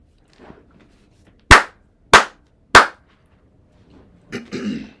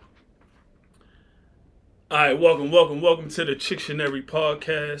All right, welcome to the Chictionary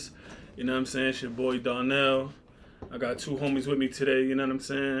podcast. You know what I'm saying? It's your boy Darnell. I got two homies with me today, you know what I'm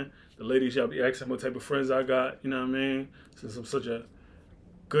saying? The ladies, y'all be asking what type of friends I got, you know what I mean? Since I'm such a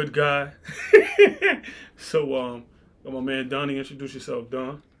good guy. So, got my man Donnie. Introduce yourself,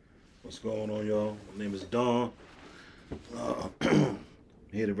 Don. What's going on, y'all? My name is Don.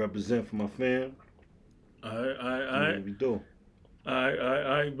 Here to represent for my fam. All right. What we do? All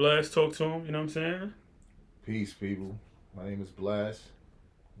right. Blast, talk to him, you know what I'm saying? Peace, people. My name is Blast.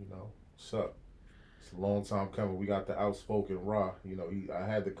 You know, what's up? It's a long time coming. We got the outspoken Ra. You know, I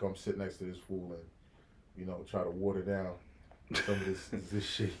had to come sit next to this fool and, you know, try to water down some of this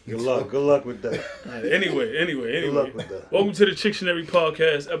shit. Good luck with that. Right, anyway. Good luck with that. Welcome to the Chictionary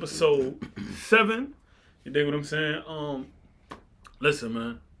podcast, episode 7. You dig what I'm saying? Listen,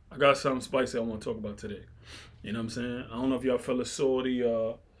 man, I got something spicy I want to talk about today. You know what I'm saying? I don't know if y'all fellas saw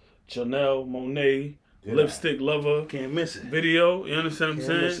the Janelle Monáe Lipstick Lover Can't miss it. video. You understand what I'm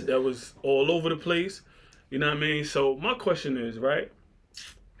Can't miss saying? it. That was all over the place. You know what I mean? So my question is, right?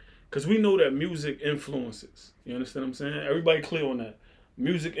 Because we know that music influences. You understand what I'm saying? Everybody clear on that.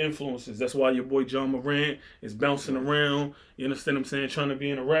 Music influences. That's why your boy John Morant is bouncing around. You understand what I'm saying? Trying to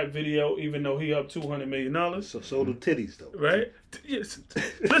be in a rap video, even though he up $200 million. So do titties though. Right? Yes.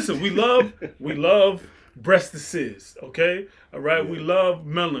 Listen, we love breastises, okay? All right? Yeah. We love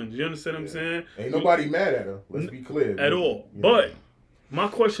melons. You understand what I'm saying? Ain't nobody mad at her. Let's be clear. At all. You know. But my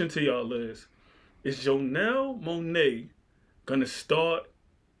question to y'all is Janelle Monáe gonna start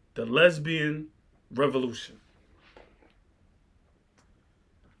the lesbian revolution?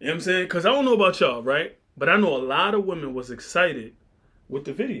 You know what I'm saying? Because I don't know about y'all, right? But I know a lot of women was excited with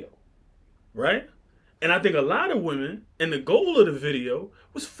the video, right? And I think a lot of women, and the goal of the video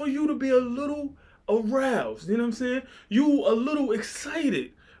was for you to be a little aroused. You know what I'm saying? You a little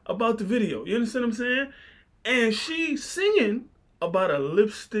excited about the video. You understand what I'm saying? And she singing about a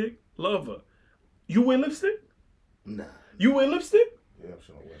lipstick lover. You wear lipstick? Nah. You wear lipstick? Yeah, I'm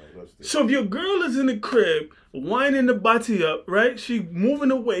sure I wear no lipstick. So if your girl is in the crib, winding the body up, right? She moving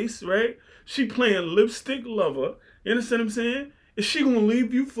the waist, right? She playing lipstick lover. You understand what I'm saying? Is she gonna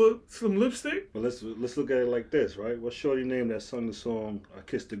leave you for some lipstick? But let's look at it like this, right? What's shorty name that sung the song "I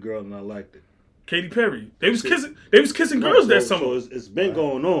Kissed a Girl and I Liked It"? Katy Perry. They was kissing girls that summer. So it's been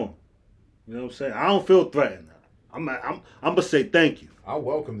going on. You know what I'm saying? I don't feel threatened. I'm gonna say thank you. I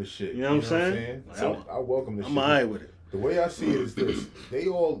welcome the shit. You know what I'm saying? So I welcome the shit. I'm alright with it. The way I see it is this: they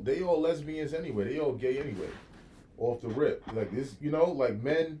all lesbians anyway. They all gay anyway. Off the rip, like this, you know, like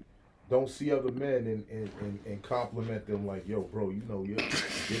men don't see other men and compliment them like, yo, bro, you know, your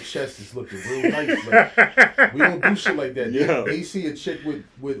chest is looking real nice. Like, we don't do shit like that. Yeah. They see a chick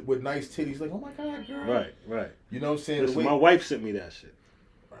with nice titties, like, oh my god, girl. Right. You know what I'm saying? Listen, my wife sent me that shit.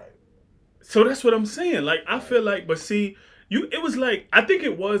 Right. So that's what I'm saying. Like, I feel like, but see, it was like, I think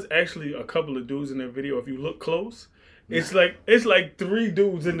it was actually a couple of dudes in that video. If you look close, it's like 3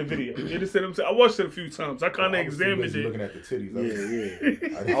 dudes in the video. You understand what I'm saying? I watched it a few times. I kind of examined it. Looking at the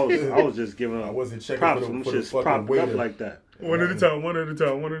titties. Yeah. I was just giving up. I wasn't checking props. for Them the shits fucking propped waiter. up like that. One at a time.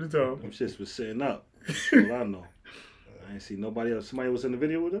 Them shits was sitting up. That's all I know. I ain't see nobody else. Somebody was in the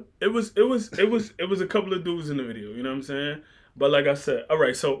video with her? It was a couple of dudes in the video. You know what I'm saying? But like I said, all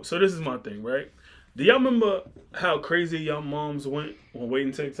right. So this is my thing, right? Do y'all remember how crazy y'all moms went when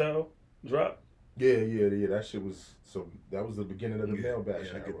Waiting Tactile dropped? Yeah. That shit was that was the beginning of the male bash.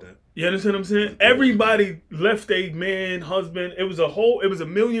 Yeah, I get that. You understand what I'm saying? Everybody left a man, husband. It was a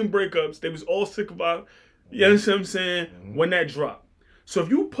million breakups. They was all sick about. You understand what I'm saying? Mm-hmm. When that dropped. So if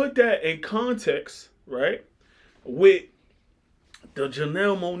you put that in context, right, with the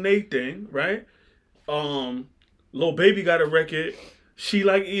Janelle Monáe thing, right? Lil Baby got a record. She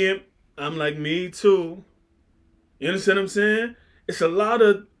like EM. I'm like me too. You understand what I'm saying? It's a lot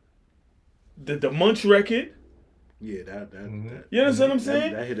of the Munch record. Yeah, that You understand what I'm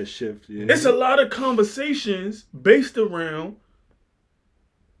saying? That hit a shift. Yeah. It's a lot of conversations based around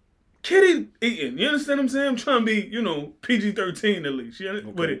kitty eating. You understand what I'm saying? I'm trying to be, PG-13 at least.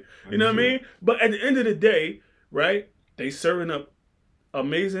 With it. You know what I mean? But at the end of the day, right? They serving up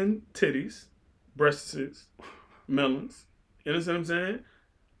amazing titties, breasts, melons. You understand what I'm saying?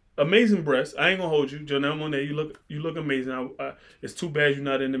 Amazing breasts. I ain't gonna hold you, Janelle Monáe. You look amazing. It's too bad you're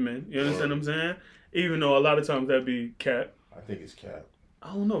not into men. You understand what I'm saying? Even though a lot of times that'd be cap. I think it's cap.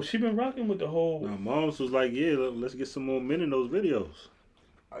 I don't know. She been rocking with the whole. Now, Moms was like, "Yeah, let's get some more men in those videos."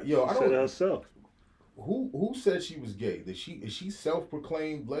 Yo, I She said it don't. herself. Who said she was gay? Is she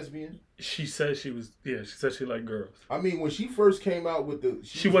self-proclaimed lesbian? She said she was. Yeah, she said she liked girls. I mean, when she first came out with the,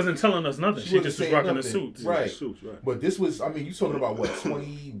 She wasn't telling us nothing. She wasn't just was saying rocking the nothing. suits. Right. Suits, right. But this was, I mean, you talking about what,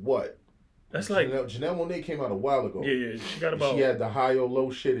 20 what? That's like Janelle Monáe came out a while ago. Yeah. She got about. She had the high or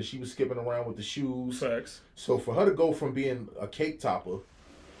low shit, and she was skipping around with the shoes. Facts. So for her to go from being a cake topper,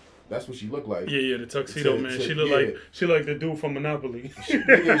 that's what she looked like. Yeah, the tuxedo man. She looked like the dude from Monopoly. She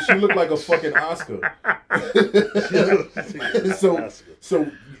looked like a fucking Oscar.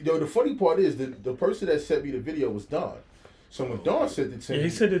 So the funny part is the person that sent me the video was Don. So when Don sent it to me, he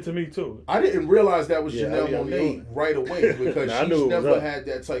sent it to me too. I didn't realize that was Janelle Monáe right away because she's never had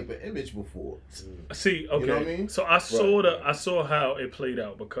that type of image before. See, okay, you know what I mean? So I saw how it played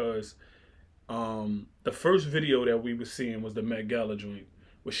out because the first video that we were seeing was the Met Gala joint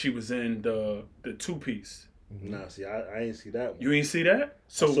where she was in the 2-piece. Nah, see, I ain't see that one. You ain't see that?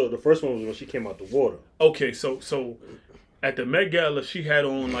 So the first one was when she came out the water. Okay, so at the Met Gala, she had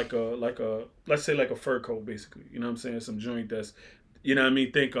on like a let's say like a fur coat, basically. You know what I'm saying? Some joint that's, you know what I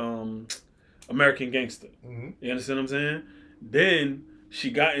mean? Think American Gangster. Mm-hmm. You understand what I'm saying? Then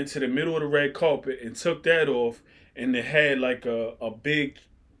she got into the middle of the red carpet and took that off, and it had like a big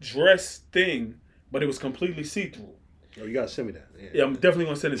dress thing, but it was completely see-through. Oh, you gotta send me that. Yeah, I'm definitely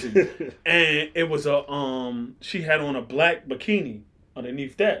gonna send it to you. And it was she had on a black bikini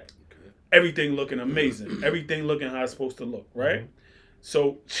underneath that. Everything looking amazing. Everything looking how it's supposed to look, right? Mm-hmm.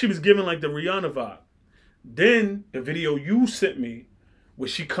 So she was giving like the Rihanna vibe. Then the video you sent me was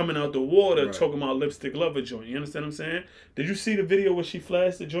she coming out the water talking about Lipstick Lover joint. You understand what I'm saying? Did you see the video where she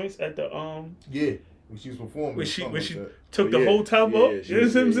flashed the joints at the Yeah, when she was performing. When she took the whole top up. You understand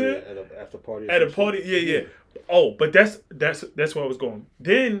what I'm saying? At an after party. At a party, yeah. Oh, but that's where I was going.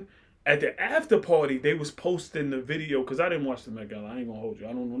 Then at the after party, they was posting the video because I didn't watch the Met Gala. I ain't gonna hold you.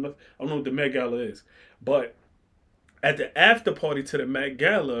 I don't know nothing. I don't know what the Met Gala is. But at the after party to the Met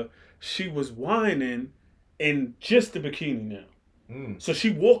Gala, she was whining in just the bikini now. Mm. So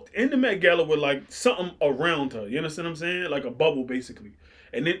she walked in the Met Gala with like something around her. You understand what I'm saying? Like a bubble, basically.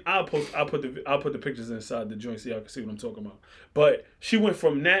 And then I'll put the pictures inside the joint so y'all can see what I'm talking about. But she went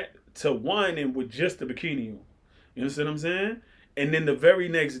from that to whining with just the bikini on. You understand what I'm saying? And then the very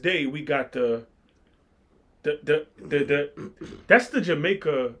next day we got the that's the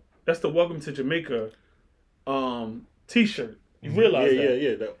Jamaica, that's the Welcome to Jamaica t-shirt. You realize that?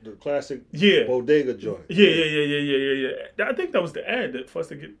 Yeah. The classic bodega joint. Yeah. I think that was the ad for us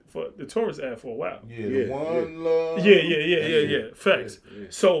to get for the tourist ad for a while. Love. Yeah. Facts. Yeah.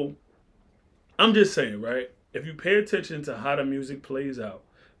 So I'm just saying, right? If you pay attention to how the music plays out,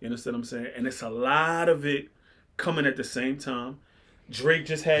 you understand what I'm saying? And it's a lot of it coming at the same time. Drake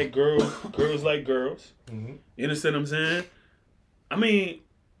just had girls like girls. Mm-hmm. You understand what I'm saying? I mean,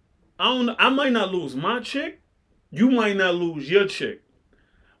 I might not lose my chick. You might not lose your chick.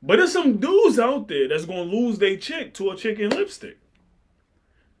 But there's some dudes out there that's going to lose their chick to a chick in lipstick.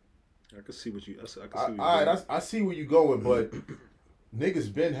 I can see what you. I see where you going, but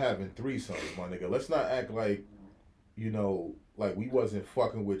niggas been having threesomes, my nigga. Let's not act like, like we wasn't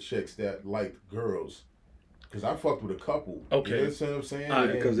fucking with chicks that liked girls. Because I fucked with a couple. Okay. You understand what I'm saying?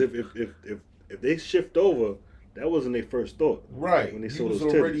 Right, because if they shift over, that wasn't their first thought. Right. When they saw those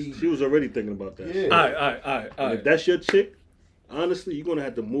titties. She was already thinking about that. Yeah. All right. If that's your chick, honestly, you're going to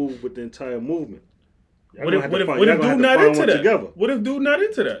have to move with the entire movement. What if dude not into that? Together. What if dude not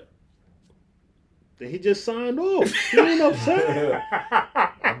into that? Then he just signed off. He ain't upset.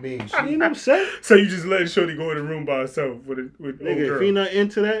 I mean, she ain't upset. So you just letting Shorty go in the room by herself with nigga, if he not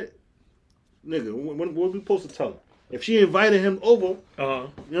into that, nigga, what we supposed to tell her? If she invited him over, you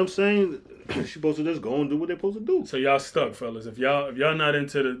know what I'm saying? She supposed to just go and do what they're supposed to do. So y'all stuck, fellas. If y'all not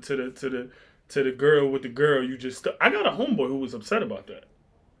into the girl with the girl, you just stuck. I got a homeboy who was upset about that.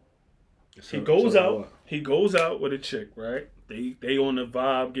 He goes out with a chick, right? They on the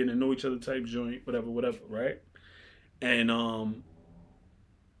vibe, getting to know each other type joint, whatever, right? And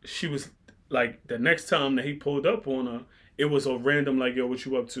she was like, the next time that he pulled up on her, it was a random like, yo, what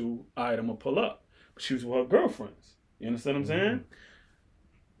you up to? All right, I'm gonna pull up. But she was with her girlfriends. You understand what I'm saying?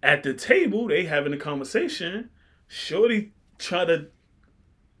 At the table, they having a conversation. Shorty try to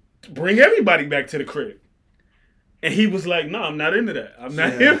bring everybody back to the crib. And he was like, no, I'm not into that. I'm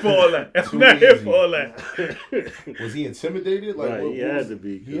not here for all that. I'm not here for all that. Was he intimidated? Like, right, he had to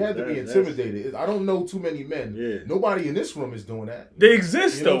be. He had to be intimidated. I don't know too many men. Yeah. Nobody in this room is doing that. They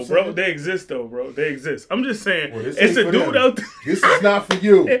exist, though, bro. They exist. I'm just saying, well, it's a dude out there. This is not for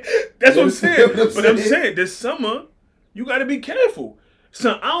you. That's what I'm saying. But I'm saying, this summer, you got to be careful.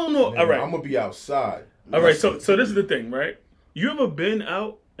 So, I don't know. Man, all right. I'm going to be outside. All right, so this is the thing, right? You ever been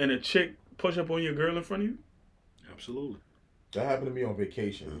out and a chick push up on your girl in front of you? Absolutely. That happened to me on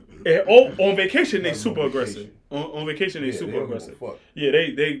vacation. On vacation, they super aggressive. On vacation, they super aggressive. Yeah,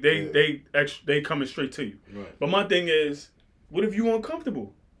 they coming straight to you. Right. But my thing is, what if you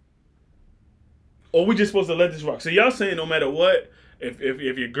uncomfortable? Or we just supposed to let this rock? So y'all saying no matter what, if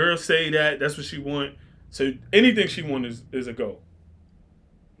your girl say that's what she want, so anything she want is a go.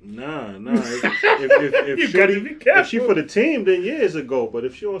 Nah. If she for the team, then yeah, it's a go. But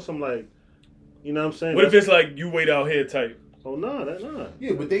if she on some like, you know what I'm saying? What if it's like you wait out here type? Oh nah.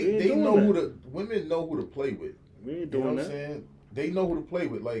 Yeah, but they know women know who to play with. We ain't doing that. You know what I'm saying? They know who to play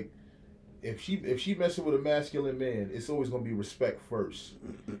with. Like if she messing with a masculine man, it's always gonna be respect first,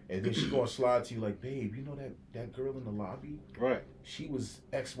 and then she gonna slide to you like, babe, you know that girl in the lobby, right? She was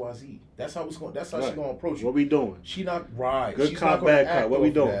XYZ. That's how it's going. That's how she gonna approach you. What we doing? She not right. Good She's cop, bad cop. What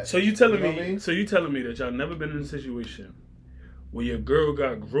we doing? That. So you telling me? So you telling me that y'all never been in a situation where your girl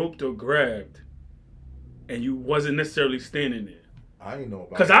got groped or grabbed, and you wasn't necessarily standing there? I ain't know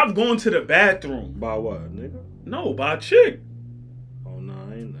about. Cause I've gone to the bathroom. By what, nigga? No, by a chick. Oh no,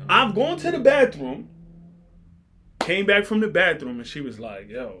 I ain't know. I've gone to the bathroom, came back from the bathroom, and she was like,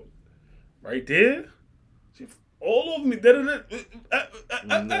 "Yo, right there." All over me.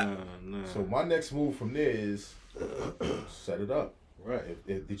 Nah. So my next move from there is set it up. Right.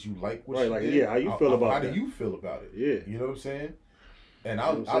 If did you like what she did? Yeah, how you feel about how that? How do you feel about it? Yeah. You know what I'm saying? And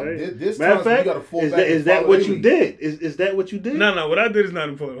this time you fact, got to fall back. Is that what you did? Is that what you did? No. What I did is not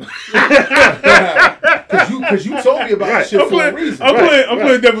important. Because you told me about shit for a reason. I'm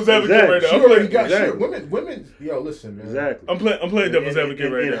playing devil's advocate right now. She already got shit. Women. Yo, listen, man. Exactly. I'm playing devil's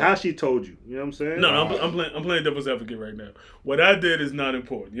advocate right now. And how she told you? You know what I'm saying? No, I'm playing devil's advocate right now. What I did is not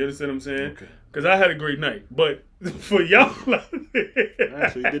important. You understand what I'm saying? Okay. Because I had a great night, but for y'all, right,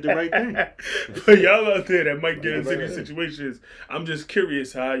 so you did the right thing. For y'all out there that might get into these situations, I'm just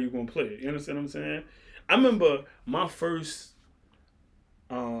curious how you gonna play it. You understand what I'm saying? I remember my first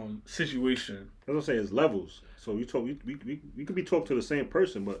situation. As I'm saying, it's levels. So we could be talking to the same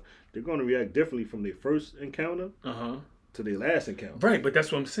person, but they're gonna react differently from their first encounter to their last encounter. Right, but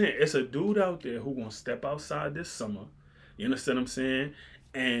that's what I'm saying. It's a dude out there who gonna step outside this summer. You understand what I'm saying?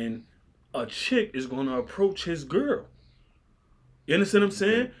 And a chick is gonna approach his girl. You understand what I'm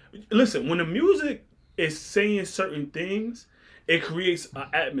saying? Okay. Listen, when the music is saying certain things, it creates an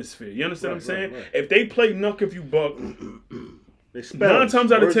atmosphere. You understand what I'm saying? Right. If they play Knuck If You Buck, they spells. 9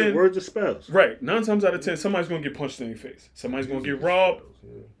 times out of 10, words are spells. Right. 9 times out of 10, somebody's gonna get punched in their face. Somebody's gonna get robbed.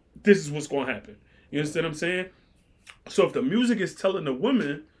 This is what's gonna happen. You understand what I'm saying? So if the music is telling the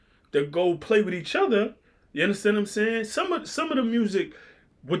women to go play with each other, you understand what I'm saying? Some of the music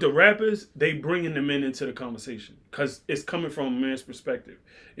with the rappers, they bringing the men into the conversation because it's coming from a man's perspective.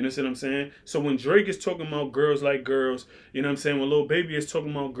 You know what I'm saying? So when Drake is talking about girls like girls, you know what I'm saying? When Lil Baby is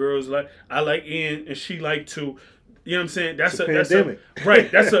talking about girls like I like Ian and she like to, you know what I'm saying? That's a pandemic.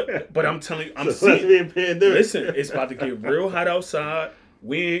 But I'm telling you, I'm seeing. Listen, it's about to get real hot outside.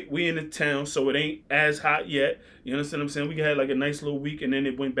 We in the town, so it ain't as hot yet. You understand what I'm saying? We had like a nice little week, and then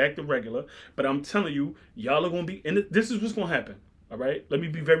it went back to regular. But I'm telling you, y'all are gonna be in it. This is what's gonna happen. All right, let me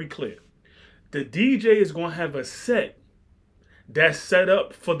be very clear. The DJ is gonna have a set that's set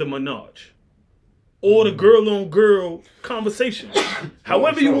up for the menage or the girl on girl conversation.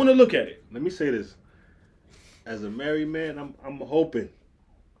 However you want to look at it. Let me say this: as a married man, I'm hoping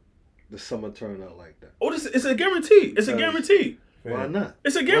the summer turn out like that. Oh, it's a guarantee. It's a guarantee. Why not?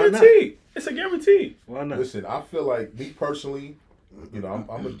 It's a guarantee. It's a guarantee. Why not? Listen, I feel like me personally, you know,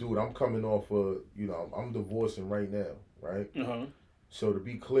 I'm a dude. I'm coming off I'm divorcing right now, right? So to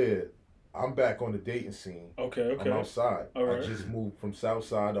be clear, I'm back on the dating scene. Okay. I'm outside. All right. I just moved from South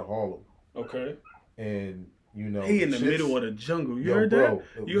Side to Harlem. Okay. And you know, he in the middle of the jungle. You heard bro,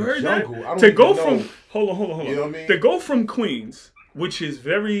 that? You heard jungle, that? I don't to go know. from hold on. You know what I mean? To go from Queens, which is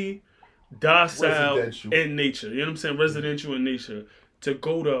very docile in nature. You know what I'm saying? Residential in nature. To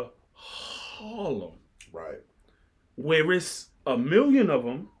go to Harlem, right, where it's 1 million of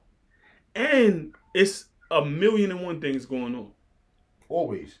them, and it's 1,000,001 things going on.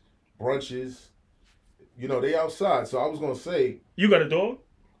 Always brunches, you know, they outside. So I was gonna say, you got a dog?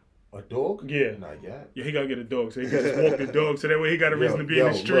 A dog? Yeah. Not yet. Yeah, he gotta get a dog, so he can just walk the dog, so that way he got a reason to be in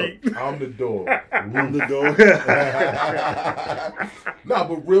the street. Look, I'm the dog. I'm the dog. Nah,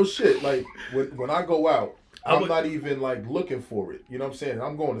 but real shit. Like when I go out, I'm not even like looking for it. You know what I'm saying?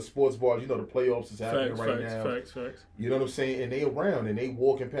 I'm going to sports bars. You know the playoffs is happening now. Facts. You know what I'm saying? And they around and they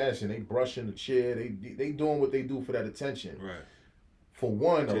walking past and they brushing the chair. They doing what they do for that attention. Right. For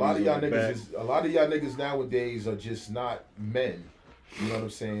one, a lot of y'all niggas nowadays are just not men. You know what I'm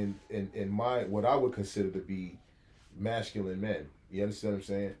saying? In what I would consider to be masculine men. You understand what I'm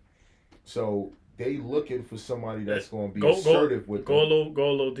saying? So they looking for somebody that's going to be assertive with them. Go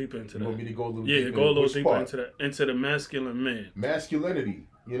a little deeper into that. You want me to go a little deeper? Yeah, go a little deeper into that. Into the masculine man. Masculinity.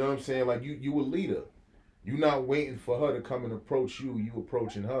 You know what I'm saying? Like you a leader. You not waiting for her to come and approach you. You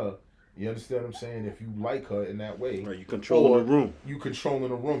approaching her. You understand what I'm saying? If you like her in that way, right, you controlling the room. You controlling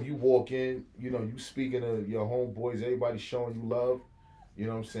the room. You walk in, you know, you speaking to your homeboys, everybody showing you love. You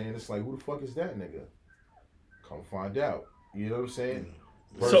know what I'm saying? It's like, who the fuck is that nigga? Come find out. You know what I'm saying?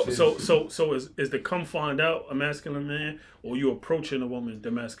 Versus, so is the come find out a masculine man, or you approaching a woman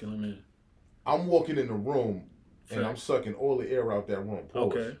the masculine man? I'm walking in the room and I'm sucking all the air out that room. Pause.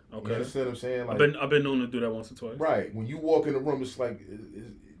 Okay. You understand what I'm saying? Like, I've been known to do that once or twice. Right. When you walk in the room, it's like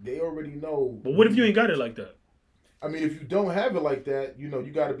they already know. But what if you ain't got it like that? I mean, if you don't have it like that, you know,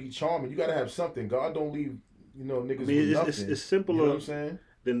 you got to be charming. You got to have something. God don't leave, you know, niggas with nothing. It's simpler. You know what I'm saying?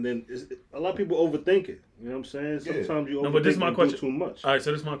 Then a lot of people overthink it. You know what I'm saying? Sometimes you overthink but this is my question. Too much. All right,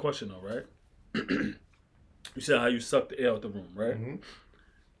 so this is my question though, right? You said how you suck the air out the room, right? Mm-hmm.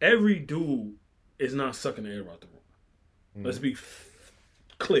 Every dude is not sucking the air out the room. Mm-hmm. Let's be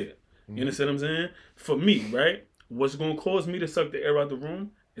clear. Mm-hmm. You understand what I'm saying? For me, right? What's going to cause me to suck the air out the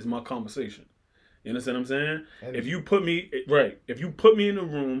room is my conversation. You understand what I'm saying? If you put me in the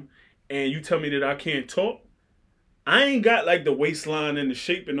room and you tell me that I can't talk, I ain't got like the waistline and the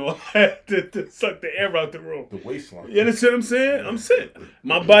shape and all that to suck the air out the room. The waistline. You understand what I'm saying? I'm saying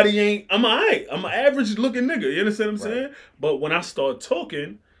my body ain't. I'm alright. I'm an average looking nigga. You understand what I'm saying? But when I start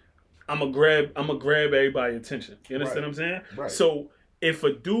talking, I'ma grab everybody's attention. You understand what I'm saying? Right. So if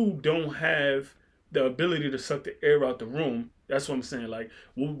a dude don't have the ability to suck the air out the room, that's what I'm saying. Like,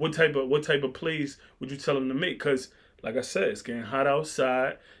 what type of plays would you tell him to make? Because, like I said, it's getting hot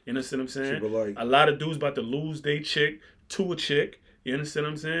outside. You understand what I'm saying? A lot of dudes about to lose their chick to a chick. You understand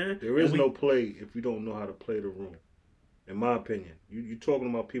what I'm saying? There is no play if you don't know how to play the room. In my opinion, you're talking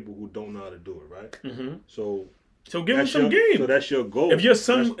about people who don't know how to do it, right? Mm-hmm. So give them some game. So that's your goal. If your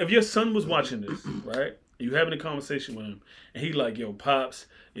son was watching this, right? You having a conversation with him, and he like, yo, pops,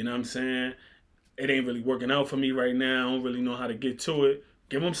 you know what I'm saying? It ain't really working out for me right now. I don't really know how to get to it.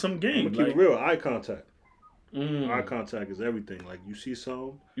 Give him some game. I'm gonna keep it real. Eye contact. Eye contact is everything. Like, you see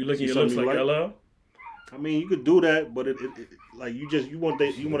something, you licking your lips like LL. I mean, you could do that, but it like you want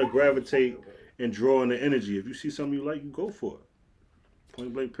to gravitate and draw in the energy. If you see something you like, you go for it.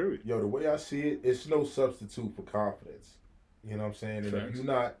 Point blank, period. Yo, the way I see it, it's no substitute for confidence. You know what I'm saying?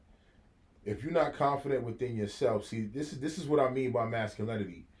 And if you're not confident within yourself, see, this is what I mean by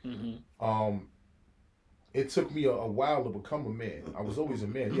masculinity. Mm-hmm. It took me a while to become a man. I was always a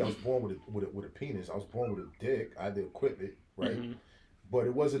man. Yeah, I was born with a penis. I was born with a dick. I had the equipment, right? Mm-hmm. But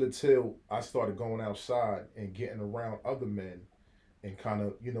it wasn't until I started going outside and getting around other men and kind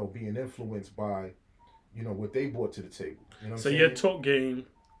of, you know, being influenced by, you know, what they brought to the table. You know what I'm saying? Your talk game,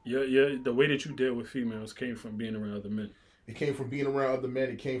 the way that you deal with females came from being around other men. It came from being around other men.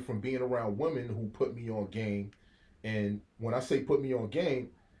 It came from being around women who put me on game. And when I say put me on game,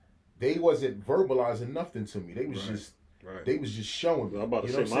 they wasn't verbalizing nothing to me. They was they was just showing me. I'm about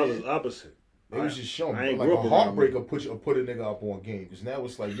to say mine was opposite. They was just showing me. Like a heartbreaker put a nigga up on game. Because now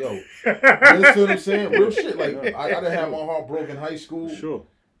it's like, yo, you understand what I'm saying? Real shit. Like, I done had my heart broken in high school. Sure.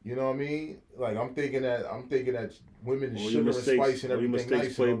 You know what I mean? Like, I'm thinking that women is sugar and spice and everything. Your mistakes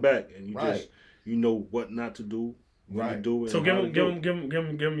nice, play back, and you just know what not to do. When to do it. So give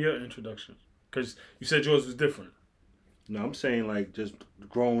him your introduction, because you said yours was different. No, I'm saying like just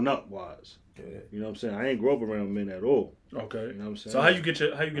grown up wise. Yeah. You know what I'm saying? I ain't grow up around men at all. Okay. You know what I'm saying? So how you get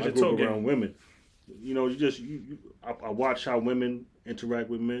your talk game? Around women. You know, I watch how women interact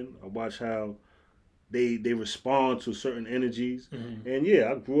with men. I watch how they respond to certain energies. Mm-hmm. And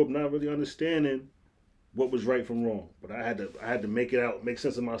yeah, I grew up not really understanding what was right from wrong. But I had to make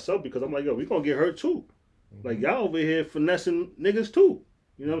sense of myself, because I'm like, yo, we gonna get hurt too. Mm-hmm. Like, y'all over here finessing niggas too.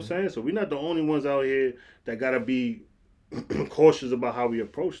 You know what I'm saying? So we're not the only ones out here that gotta be cautious about how we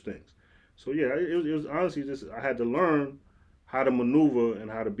approach things. So yeah, it was honestly just, I had to learn how to maneuver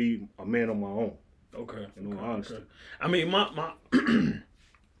and how to be a man on my own. Okay. In all honesty. Okay. I mean, my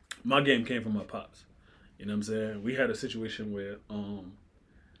my game came from my pops. You know what I'm saying? We had a situation where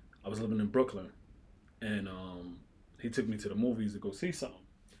I was living in Brooklyn, and he took me to the movies to go see something.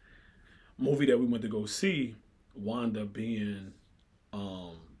 Movie that we went to go see wound up being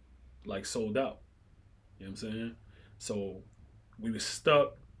like sold out. You know what I'm saying? So we were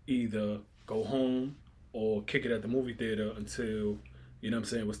stuck, either go home or kick it at the movie theater until, you know what I'm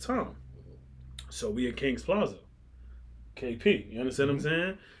saying, it was time. So we at Kings Plaza, KP. You understand what I'm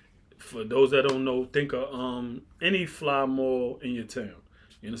saying? For those that don't know, think of any fly mall in your town.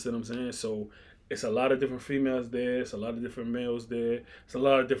 You understand what I'm saying? So it's a lot of different females there. It's a lot of different males there. It's a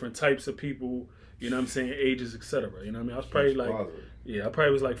lot of different types of people. You know what I'm saying? Ages, etc. You know what I mean? I was probably I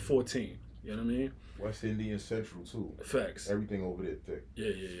probably was like 14. You know what I mean? West Indian Central too. Facts. Everything over there thick.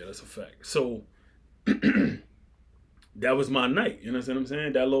 Yeah. That's a fact. So that was my night. You know what I'm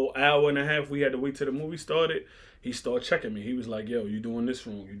saying? That little hour and a half we had to wait till the movie started. He started checking me. He was like, "Yo, you doing this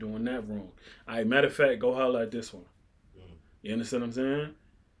wrong? You doing that wrong? All right, matter of fact, go holler at this one." You understand what I'm saying?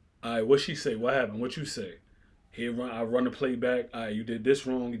 All right, what she say? What happened? What you say? I run the play back. All right, you did this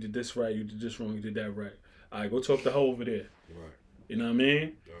wrong. You did this right. You did this wrong. You did that right. All right, go talk to her over there. Right. You know what I mean?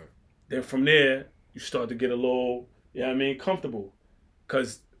 Right. Then from there, you start to get a little, you know what I mean, comfortable.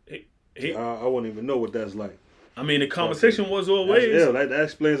 Because I wouldn't even know what that's like. I mean, the conversation was always. That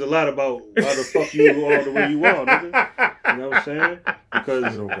explains a lot about why the fuck you are the way you are, nigga. You know what I'm saying?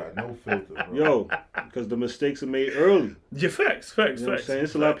 Because You don't got no filter, bro. yo, because the mistakes are made early. Yeah, facts. You know what I'm saying?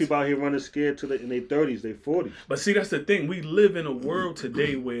 There's a lot of people out here running scared in their 30s, their 40s. But see, that's the thing. We live in a world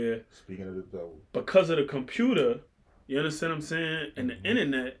today where, Speaking of the devil, because of the computer, you understand what I'm saying, and the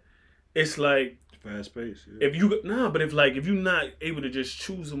internet, it's like Fast pace. Yeah. if you're not able to just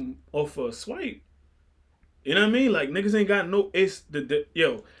choose them off a swipe, you know what I mean? Like niggas ain't got no. It's the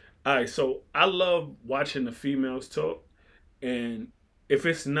yo. All right, so I love watching the females talk, and if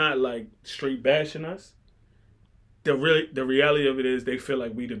it's not like straight bashing us, the reality of it is they feel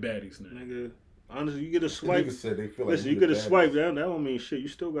like we the baddies now. Nigga, honestly, you get a the swipe. niggas said they feel like Listen, we you the get a bad swipe. bitch. That don't mean shit. You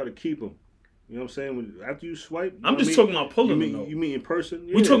still got to keep them. You know what I'm saying? After you swipe, I'm just talking about pulling them, though. You mean in person?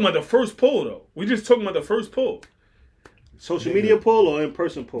 Yeah. We talking about the first pull though. We just talking about the first pull. social Nigga. media pull or in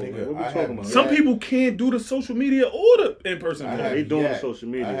person pull? Nigga, Like, what we I talking have about? Yeah. Some people can't do the social media or the in-person I pull. have They doing yet- social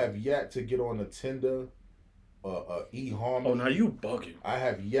media. I have yet to get on a Tinder, eHarmony. Oh, now you bugging. I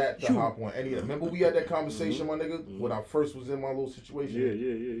have yet to You- hop on any of them. Remember we had that conversation, my nigga, when I first was in my little situation? Yeah.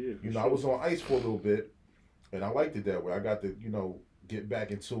 You know, I was on ice for a little bit, and I liked it that way. I got to, get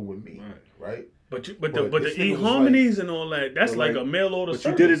back in tune with me, right? But the But this nigga was eHarmonies and all that, that's But like like- a mail order But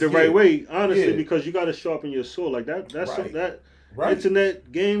service. you did it the right Yeah. way, honestly, Yeah. because you got to sharpen your sword. Like that Right. that Right.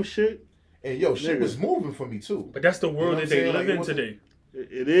 internet game shit. And yo, shit Nigga. was moving for me too. But that's the You know world what that I'm they saying? live Like, it in wasn't- today.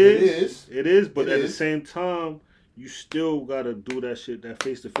 It is. But It at the is. same time, you still got to do that shit. That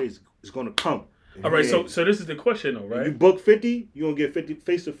face to face is gonna come. All right, Yeah. so this is the question though, If you right? book 50, you gonna get 50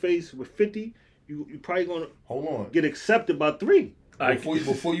 face to face with 50. You probably gonna Hold on. get accepted by 3.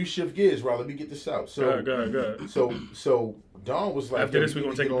 Before you shift gears, Rob, let me get this out. So Go ahead. So Don was like, After yo, this, you we need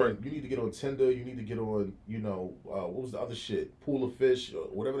gonna to take get a on- break. You need to get on Tinder. You need to get on, what was the other shit? Pool of Fish, or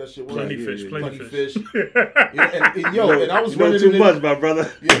whatever that shit was. Plenty Yeah, fish, yeah, plenty Plenty fish. Fish. And I was you know running too in much, my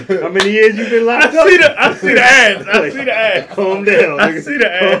brother. Yeah. How many years you been locked up? I see the ads. I see the ads. Calm down. I nigga. see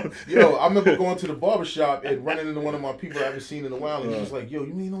the ads. Yo, I remember going to the barbershop and running into one of my people I haven't seen in a while, and he was like, "Yo,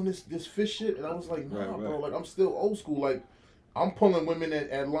 you mean on this fish shit?" And I was like, "Nah, Right. bro. Like, I'm still old school. Like, I'm pulling women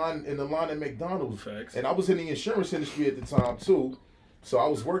at line in the line at McDonald's, Facts. and I was in the insurance industry at the time too, so I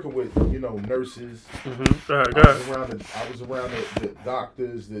was working with nurses. Go ahead. I was around the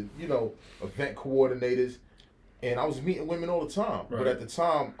doctors, the event coordinators, and I was meeting women all the time. Right. But at the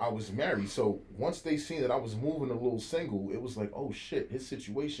time, I was married, so once they seen that I was moving a little single, it was like, oh shit, his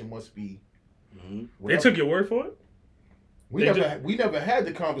situation must be. Mhm. They took your word for it? We never had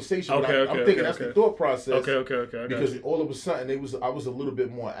the conversation. But Okay, I'm okay, thinking okay, that's okay. the thought process. Okay. I got Because you. all of a sudden I was a little bit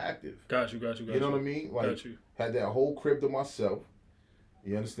more active. Got you. You know what I mean? Like, Got you. had that whole crib to myself.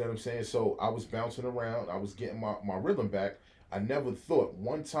 You understand what I'm saying? So I was bouncing around. I was getting my rhythm back. I never thought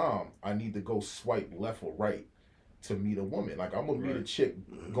one time I need to go swipe left or right to meet a woman. Like, I'm gonna meet a Right. chick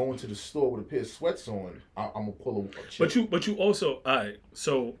going to the store with a pair of sweats on. I'm gonna pull a chick. But you also, all right.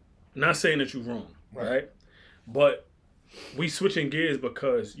 So, not saying that you're wrong, Right. right? But we switching gears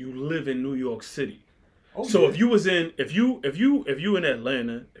because you live in New York City. Oh, So yeah. if you in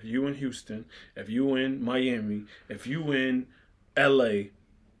Atlanta, if you in Houston, if you in Miami, if you in LA,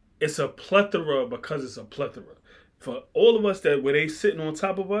 it's a plethora because it's a plethora. For all of us that where they sitting on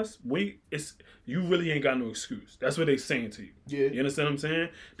top of us, you really ain't got no excuse. That's what they saying to you. Yeah. You understand what I'm saying?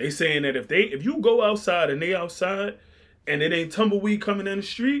 They saying that if you go outside and they outside and it ain't tumbleweed coming down the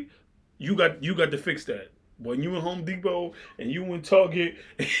street, you got to fix that. When you in Home Depot and you in Target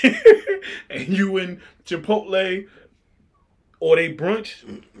and you in Chipotle or they brunch,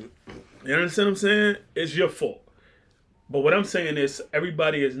 you understand what I'm saying? It's your fault. But what I'm saying is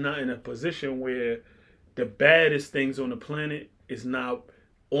everybody is not in a position where the baddest things on the planet is not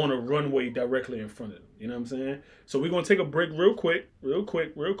on a runway directly in front of them. You know what I'm saying? So we're gonna take a break real quick. Yeah,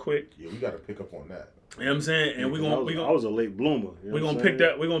 we gotta pick up on that. You know what I'm saying? And I was a late bloomer. You know we're what gonna I'm pick saying?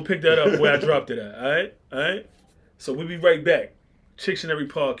 that. We're gonna pick that up where I dropped it at. All right. So we'll be right back. Chictionary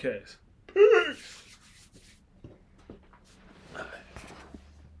podcast. Peace.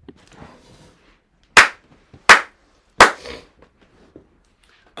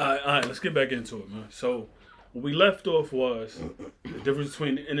 All right. Let's get back into it, man. So what we left off was the difference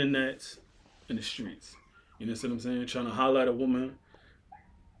between the internet and the streets. You know what I'm saying? Trying to highlight a woman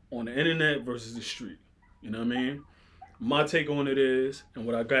on the internet versus the street. You know what I mean? My take on it is, and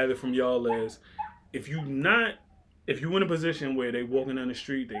what I gather from y'all is, if you in a position where they walking down the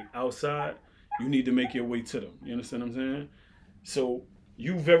street, they outside, you need to make your way to them. You understand what I'm saying? So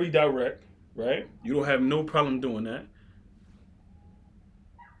you very direct, right? You don't have no problem doing that.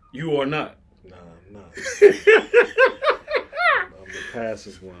 You are not. Nah, I'm not. I'm the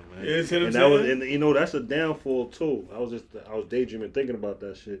passive one, man. You understand And what I'm that was, saying? and you know, that's a downfall too. I was daydreaming, thinking about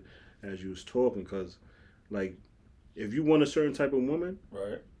that shit as you was talking, because, like, if you want a certain type of woman,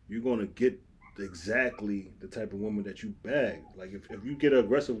 Right. you're gonna get exactly the type of woman that you bag. Like, if you get an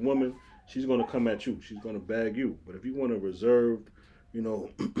aggressive woman, she's gonna come at you. She's gonna bag you. But if you want a reserved, you know,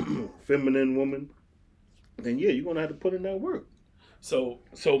 feminine woman, then yeah, you're gonna have to put in that work. So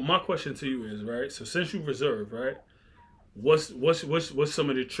my question to you is, right? So since you reserve, right? What's some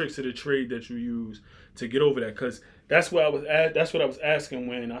of the tricks of the trade that you use to get over that? Because that's what I was asking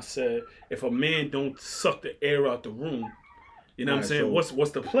when I said, if a man don't suck the air out the room, you know what I'm saying? So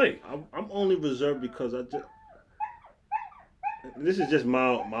What's the play? I'm only reserved because this is just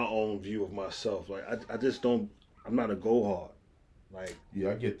my own view of myself. Like, I just don't. I'm not a go hard. Like,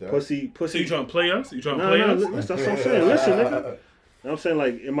 Yeah, I get that. pussy. So you trying to play us? You trying to No, play us? that's what I'm saying. Listen, nigga. You know what I'm saying?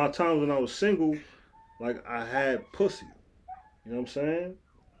 Like, in my times when I was single, like, I had pussy. You know what I'm saying?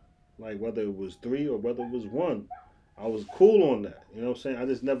 Like, whether it was 3 or whether it was 1, I was cool on that. You know what I'm saying? I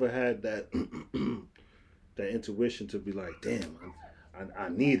just never had that that intuition to be like, damn, I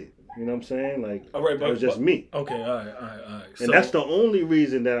need it. You know what I'm saying? Like, All right, that was just me. Okay, all right. And that's the only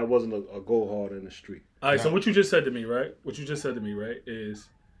reason that I wasn't a go hard in the street. All right, so what you just said to me, right? Is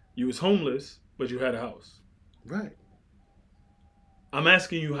you was homeless, but you had a house. Right. I'm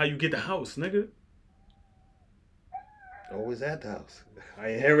asking you how you get the house, nigga. Always at the house. I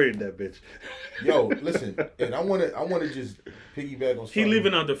inherited that bitch. Yo, listen, and I wanna just piggyback on something. He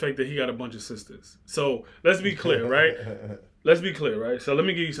leaving out the fact that he got a bunch of sisters. So let's be clear, right? So let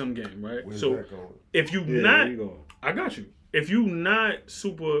me give you some game, right? Where's so that going? if you Yeah, not, where you going? I got you. If you not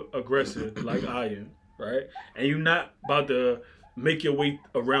super aggressive like I am, right? And you not about to make your way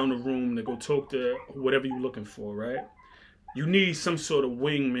around the room to go talk to whatever you're looking for, right? You need some sort of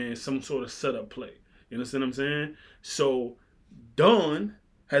wingman, some sort of setup play. You understand what I'm saying? So Dawn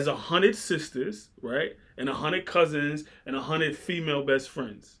has 100 sisters, right? And 100 cousins and 100 female best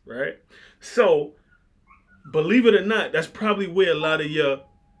friends, right? So believe it or not, that's probably where a lot of your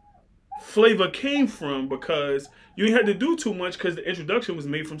flavor came from, because you ain't had to do too much because the introduction was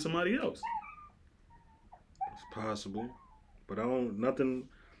made from somebody else. It's possible. But I don't, nothing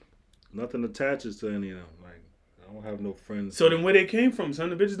attaches to any of them. Like, I don't have no friends. So then where they came from, son?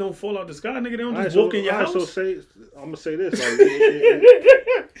 The bitches don't fall out the sky, nigga. They don't just Alright, walk in your house. So I'm gonna say this.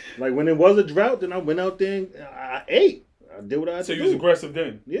 Like when it was a drought, then I went out there and I ate. I did what I had So to you do. was aggressive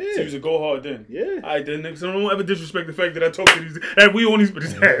then? Yeah. So you was a go hard then? Yeah. All right then, nigga. So don't ever disrespect the fact that I talk to these, that we on these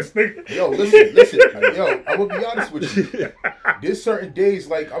bitches' ass, nigga. Yo, listen. Yo, I'm gonna be honest with you. There's certain days,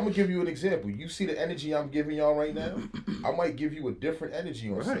 like, I'm gonna give you an example. You see the energy I'm giving y'all right now? I might give you a different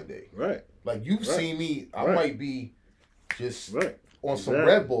energy on Sunday. Right. Like, you've seen me, I might be just on some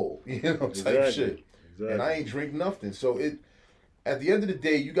Red Bull, you know, type shit. Exactly. And I ain't drink nothing. So at the end of the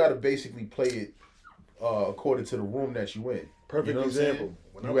day, you gotta basically play it according to the room that you in. Perfect You know what I'm example. saying?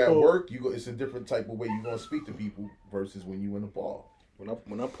 When You I at pull- work, it's a different type of way you're gonna speak to people versus when you in the bar. When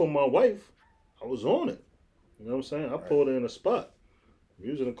I pulled my wife, I was on it. You know what I'm saying? I pulled her in a spot.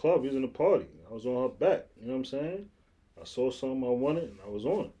 We was in a club, we was in a party. I was on her back. You know what I'm saying? I saw something I wanted and I was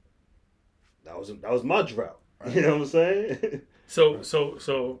on it. That was my drought. You know what I'm saying?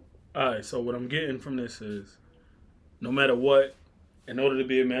 So all right, so what I'm getting from this is, no matter what, in order to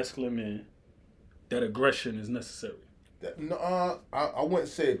be a masculine man, that aggression is necessary. No, I wouldn't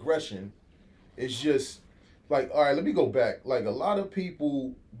say aggression. It's just like, all right, let me go back. Like, a lot of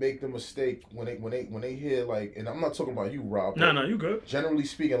people make the mistake when they hear, like, and I'm not talking about you, Rob. No, you good. Generally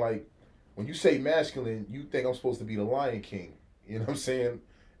speaking, like, when you say masculine, you think I'm supposed to be the Lion King. You know what I'm saying?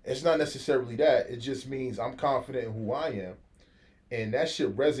 It's not necessarily that. It just means I'm confident in who I am. And that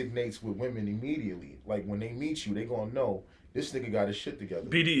shit resonates with women immediately. Like, when they meet you, they gonna know this nigga got his shit together.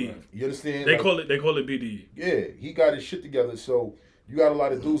 BDE. Right. You understand? They Like, call it BDE. yeah, he got his shit together. So you got a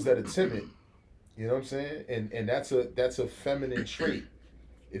lot of dudes that are timid. You know what I'm saying? And that's a feminine trait,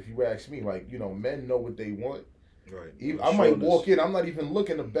 if you ask me. Like, you know, men know what they want. Right. I might walk in. I'm not even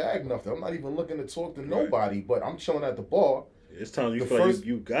looking to bag nothing. I'm not even looking to talk to nobody. But I'm chilling at the bar. It's time you The feel first- like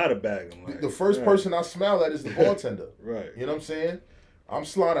you gotta bag them. Like, The first person I smile at is the bartender. Right. You know what I'm saying? I'm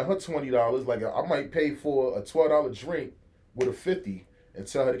sliding her $20. Like, I might pay for a $12 drink with a 50 and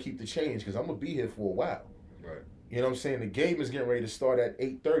tell her to keep the change because I'm gonna be here for a while. You know what I'm saying? The game is getting ready to start at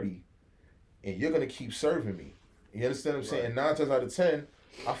 8:30, and you're gonna keep serving me. You understand what I'm saying? And 9 times out of 10,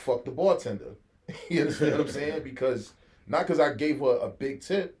 I fuck the bartender. You understand what I'm saying? Because not because I gave her a big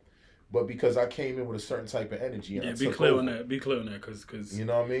tip, but because I came in with a certain type of energy. And Yeah, I be took clear over. on that. Be clear on that, cause You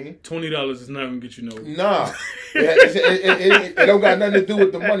know what I mean? $20 is not gonna get you no. Nah, it don't got nothing to do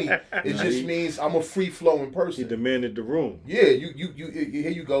with the money. It just means I'm a free flowing He person. demanded the room. Yeah, you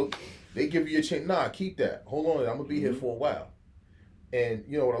here you go. They give you a chance. Nah, keep that. Hold on, I'm gonna be here for a while. And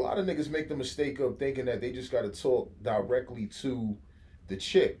you know what? A lot of niggas make the mistake of thinking that they just got to talk directly to the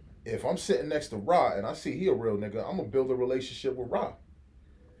chick. If I'm sitting next to Ra and I see he a real nigga, I'm gonna build a relationship with Ra.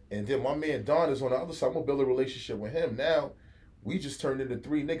 And then my man Don is on the other side. I'm gonna build a relationship with him. Now, we just turned into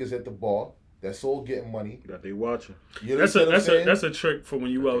 3 niggas at the bar. That's all getting money. That they watching. You know That's what I'm saying? that's a trick for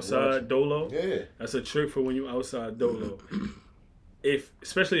when you outside watching. dolo. Yeah. That's a trick for when you outside dolo.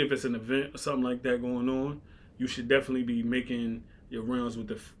 Especially if it's an event or something like that going on, you should definitely be making your rounds with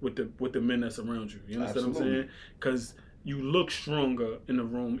the men that's around you. You understand what I'm saying? Because you look stronger in the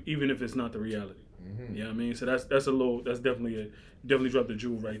room, even if it's not the reality. Mm-hmm. You know what I mean? So that's definitely dropped the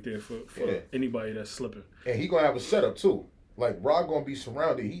jewel right there for anybody that's slipping. And he gonna have a setup too. Like Rod gonna be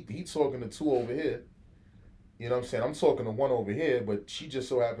surrounded. He talking to 2 over here. You know what I'm saying? I'm talking to 1 over here, but she just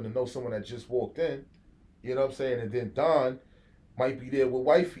so happened to know someone that just walked in. You know what I'm saying? And then Don might be there with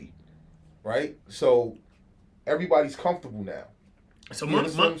wifey, right? So everybody's comfortable now. So You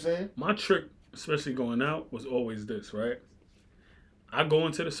understand what I'm saying? my trick, especially going out, was always this, right? I go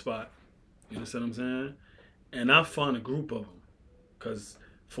into the spot, you understand what I'm saying? And I find a group of them. Because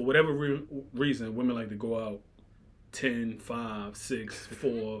for whatever reason, women like to go out 10, 5, 6,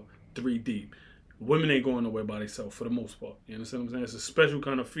 4, 3 deep. Women ain't going nowhere by themselves for the most part. You understand what I'm saying? It's a special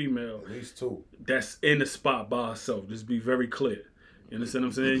kind of female At least 2. that's in the spot by herself. Just be very clear. You understand what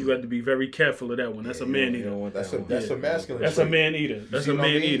I'm saying? You got to be very careful of that one. That's a man eater. That's a masculine. That's a trait. man eater. That's a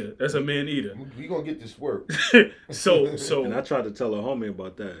man eater. That's a man eater. We gonna get this work. So And I tried to tell her homie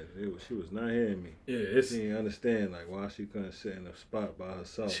about that. She was not hearing me. yeah, She didn't understand like why she couldn't sit in a spot by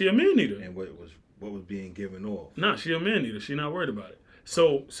herself. she a man eater. And what was being given off. Nah, she a man eater. She not worried about it.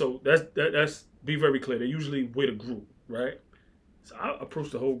 So that's be very clear. They usually with a group, right? So I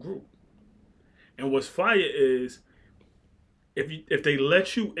approach the whole group. And what's fire is if they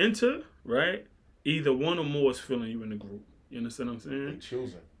let you enter, right? Either one or more is feeling you in the group. You understand what I'm saying?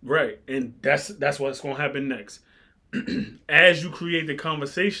 Choosing. Right, and that's what's gonna happen next. As you create the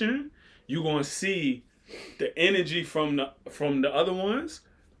conversation, you're gonna see the energy from the other ones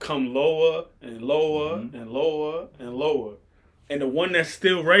come lower and lower and lower and lower. And the one that's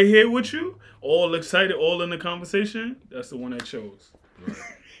still right here with you, all excited, all in the conversation, that's the one that chose.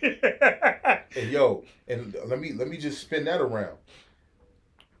 And yo, and let me just spin that around.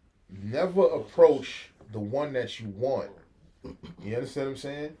 Never approach the one that you want. You understand what I'm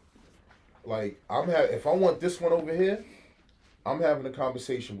saying? Like if I want this one over here, I'm having a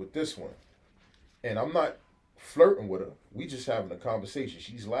conversation with this one. And I'm not flirting with her. We just having a conversation.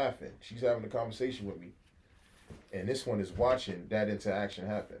 She's laughing. She's having a conversation with me. And this one is watching that interaction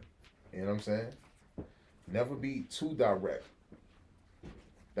happen. You know what I'm saying? Never be too direct.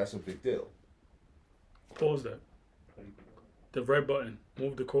 That's a big deal. Pause that. The red button.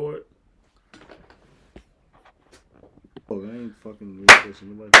 Move the cord. Oh, I ain't fucking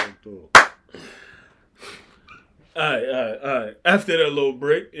listening. Nobody fucked up. Alright. After that little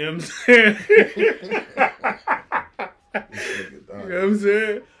break, you know what I'm saying? You know what I'm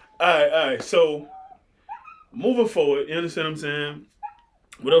saying? Alright. So, moving forward, you understand what I'm saying?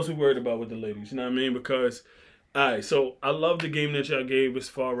 What else we worried about with the ladies? You know what I mean? Because, alright, so I love the game that y'all gave as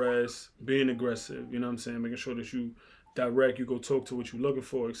far as being aggressive. You know what I'm saying? Making sure that you direct, you go talk to what you're looking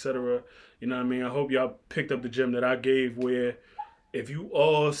for, etc. You know what I mean? I hope y'all picked up the gem that I gave where if you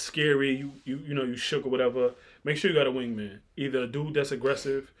all scary, you shook or whatever, make sure you got a wingman. Either a dude that's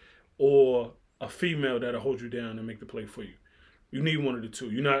aggressive or a female that'll hold you down and make the play for you. You need one of the two.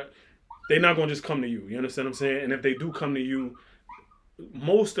 They're not gonna just come to you. You understand what I'm saying? And if they do come to you,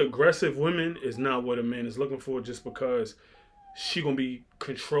 most aggressive women is not what a man is looking for just because she gonna be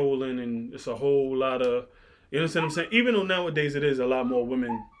controlling and it's a whole lot of, you understand what I'm saying? Even though nowadays it is a lot more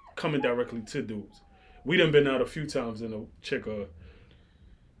women coming directly to dudes. We done been out a few times in a chick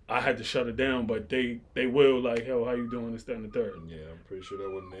I had to shut it down, but they will like, hell, how you doing, this, that, and the third. Yeah, I'm pretty sure that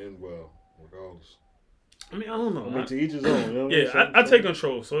wouldn't end well, regardless. I mean, I don't know. I mean, to each his own. You know what Yeah, I'm I take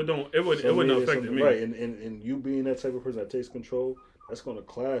control, so it wouldn't affect me. Right, and you being that type of person that takes control, that's gonna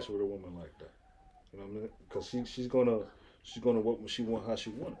clash with a woman like that. You know what I mean? Because she's gonna work when she want, how she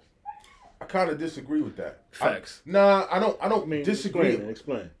want it. I kind of disagree with that. Facts. I don't disagree.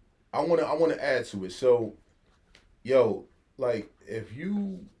 Explain. I want to add to it. So Yo, like if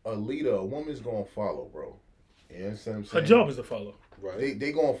you a leader, a woman's gonna follow, bro. You understand what I'm Her saying? job is to follow. Right.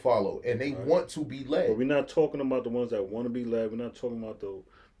 They gonna follow, and they want to be But led. we're not talking about the ones that want to be led. We're not talking about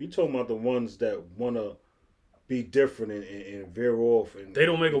we talking about the ones that want to be different and veer off and They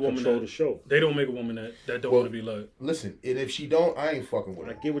don't make a woman control that the show. They don't make a woman that don't Well, want to be led. Listen, and if she don't, I ain't fucking with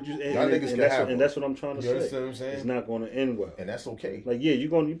I her. get what you Y'all niggas can have and one. that's what I'm trying to You say. understand what I'm saying? It's not going to end well. And that's okay. Like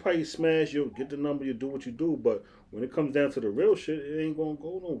you probably smash, you'll get the number, you do what you do, but when it comes down to the real shit, it ain't gonna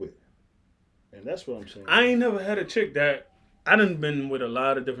go nowhere. And that's what I'm saying. I ain't never had a chick that I done been with a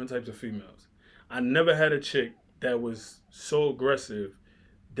lot of different types of females. I never had a chick that was so aggressive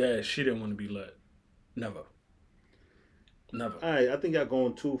that she didn't want to be led. Never. I think y'all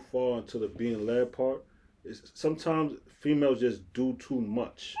going too far into the being led part. Sometimes females just do too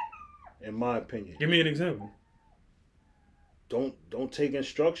much, in my opinion. Give me an example. Don't take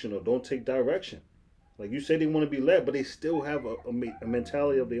instruction or don't take direction. Like you say they want to be led, but they still have a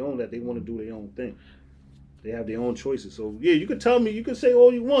mentality of their own that they want to do their own thing. They have their own choices. So yeah, you can tell me, you can say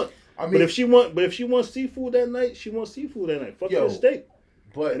all you want. I mean, but if she wants seafood that night, she wants seafood that night. Fuck Yo, your steak.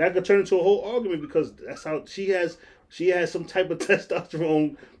 but And that could turn into a whole argument because that's how she has some type of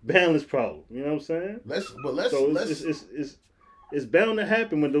testosterone balance problem. You know what I'm saying? let's It's bound to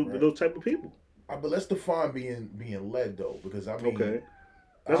happen with those type of people. but let's define being led though, because I mean, Okay.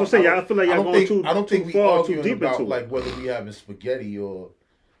 That's what I'm saying. I feel like y'all going too I don't think too we far, too arguing deep about into like it. whether we having spaghetti or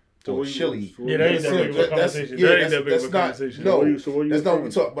what you- chili. so what Yeah, you that ain't that saying? big of a conversation. yeah, That ain't that big of a that's not- conversation. no, So what you that's not what saying?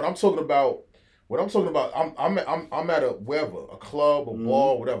 we talk. But I'm talking about what I'm talking about. I'm at a wherever, a club, a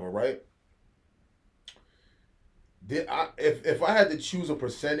bar, whatever, right? If I had to choose a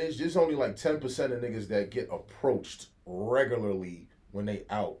percentage, there's only like 10% of niggas that get approached regularly when they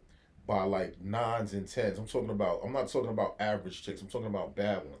out by like 9s and 10s. I'm not talking about average chicks. I'm talking about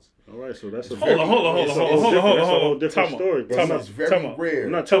bad ones. All right, so that's a Hold on. That's a whole different Time out. story, bro. Time out. It's very Time out. rare.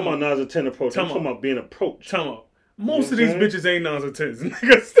 I'm not talking about 9s and 10 approach. I'm Time talking out. about being approached. Time out. Most of You these know what I'm bitches ain't 9s or 10s.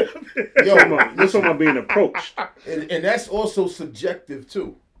 Nigga, stop it. Yo, I'm talking about being approached. and that's also subjective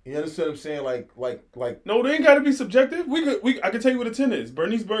too. You understand what I'm saying? Like No, they ain't got to be subjective. I can tell you what a 10 is.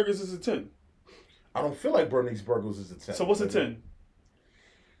 Bernice Burgers is a 10. I don't feel like Bernice Burgos is a 10. So what's a 10?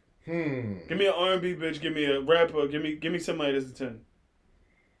 Give me an R&B bitch. Give me a rapper. Give me somebody that's a 10.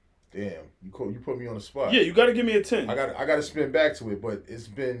 Damn, you put me on the spot. Yeah, you got to give me a 10. I got to spin back to it, but it's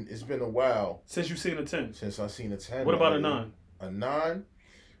been a while Since you've seen a 10. since I seen a 10. What about a 9? A 9?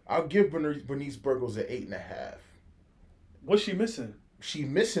 I'll give Bernice Burgos an 8.5. What's she missing? She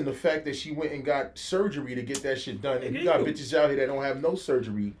missing the fact that she went and got surgery to get that shit done, and you Nigga, got you- bitches out here that don't have no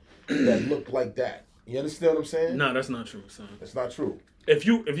surgery that look like that. You understand what I'm saying? Nah, that's not true, son. That's not true. If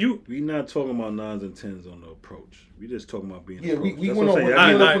you We not talking about 9s and 10s on the approach. We just talking about being Yeah, we approached. That's went what on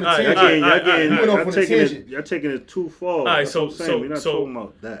I'm on saying. a tangent. We went off on a tangent. Y'all taking it too far. All right, That's what I'm saying. We're not so- talking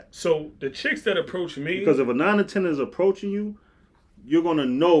about that. so the chicks that approach me, Because if a 9 and 10 is approaching you, you're gonna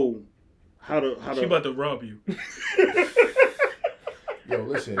know how to she about to rob you. Yo,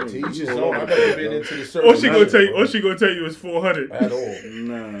 listen, to each his You own. know I've what never I'm been saying, into the All service. she gonna tell you, all she gonna tell you is 400. at all.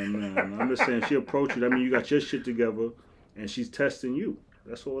 Nah. I'm just saying she approached you. That means you got your shit together, and she's testing you.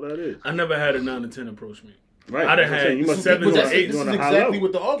 That's all that is. I never had a 9 and 10 approach me. Right. I done that's what I'm had saying. You must seven be to This eight is on a high exactly level.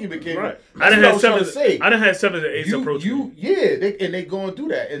 what the argument came Right. from. I done That's had what I was trying to say. I done had 7s and 8s approach me. Yeah, they gonna do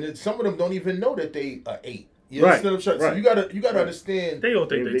that, and then some of them don't even know that they are 8. You Right, understand what I'm saying? right. So you gotta understand. They all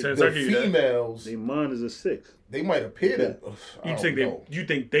think they They- 10s. The I give you that. females, Their mind is a 6. they might appear to. You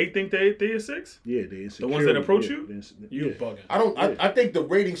think they think they a 6? Yeah, they insecure. The ones that approach yeah, you? they inse- You yeah. bugging. I think the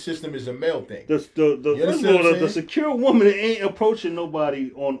rating system is a male thing. The You first of understand all, what I'm the saying? secure woman ain't approaching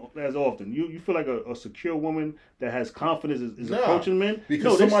nobody on as often. You feel like a secure woman that has confidence is Nah, approaching men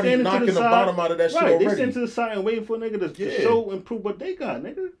because they somebody's standing to knocking the side. bottom out of that shit Right, they already. stand to the side and waiting for a nigga to Yeah. show and prove what they got,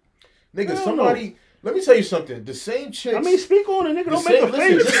 nigga. Nigga, Hell somebody. Let me tell you something. The same chicks. I mean, speak on it, nigga. the Don't same, make a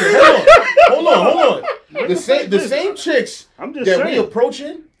listen, face. listen, hold on. The same chicks I'm just that saying. we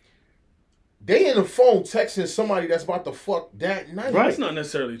approaching, they in the phone texting somebody that's about to fuck that night. Right. That's not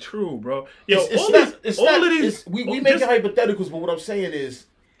necessarily true, bro. Yo, It's all not. these, It's all not. of these. It's, we just- making hypotheticals, but what I'm saying is,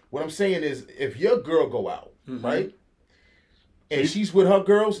 if your girl go out, right, and she's with her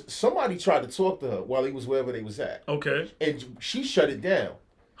girls, somebody tried to talk to her while he was wherever they was at, Okay, and she shut it down.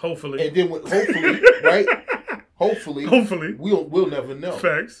 hopefully. And then hopefully, right? Hopefully, we'll never know.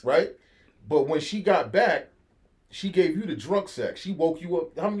 Facts. Right? But when she got back, she gave you the drunk sex. She woke you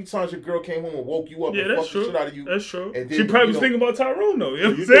up. How many times your girl came home and woke you up Yeah, and that's fucked the true. shit out of you? That's true. And then, She probably you was know- thinking about Tyrone, though. You know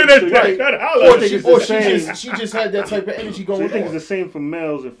what I'm You saying? think- That right. gotta Or holler. think she, it's or the she same. just had that type of energy So going you think on. it's the same for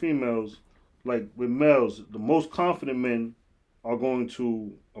males and females? Like with males, the most confident men are going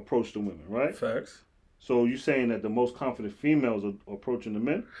to approach the women, right? Facts. So you saying that the most confident females are approaching the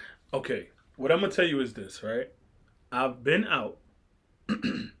men? Okay, what I'm gonna tell you is this, right? I've been out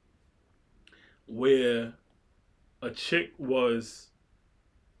where a chick was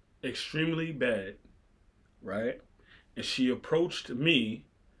extremely bad, right? And she approached me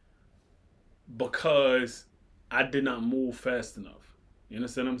because I did not move fast enough. You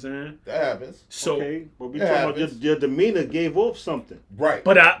understand what I'm saying? That happens. So, Okay, but we It talking about happens. your demeanor gave off something. Right.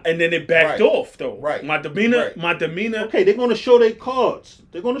 but and then it backed Right. off though. Right. My demeanor, Right. Okay, they're gonna show their cards.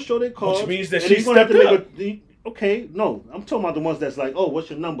 They're gonna show their cards, Which means that and she you're gonna have to stepped make okay, no, I'm talking about the ones that's like, oh, what's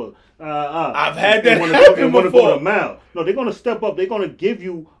your number? I've had They that wanna happen go before. a mile. No, they're gonna step up. They're gonna give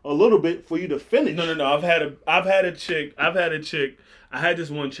you a little bit for you to finish. No. I've had a chick. I had this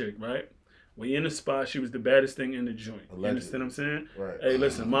one chick, right? We in the spot. She was the baddest thing in the joint. You Allegedly. understand what I'm saying? Right. Hey,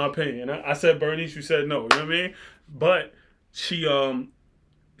 listen, my opinion. I said Bernice. You said no. You know what I mean? But she was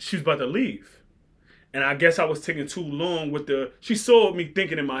about to leave, and I guess I was taking too long with the. She saw me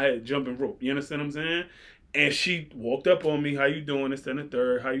thinking in my head, jumping rope. You understand what I'm saying? And she walked up on me. How you doing? This, then the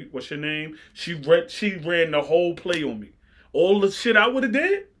third. What's your name? She ran the whole play on me. All the shit I would have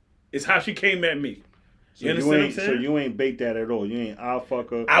did is how she came at me. So You understand what I'm ain't, saying? so you ain't baked that at all. You ain't eye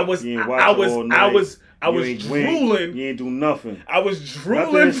fucker. I was You ain't watch all night. I was You ain't win. drooling. You ain't do nothing. I was Nothing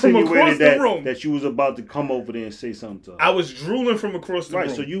drooling from across insinuated the room. that you was about to come over there and say something to her. I was drooling from across the Right,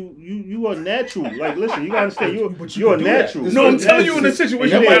 room. so you are natural. Like, listen, you gotta understand, But you're a can do that. natural. This No, is I'm what- telling you in this and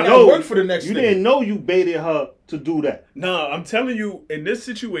situation. you might might not not work for the next You nigga. didn't know you baited her to do that. Nah, I'm telling you, in this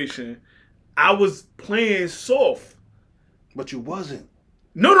situation, I was playing soft. But you wasn't.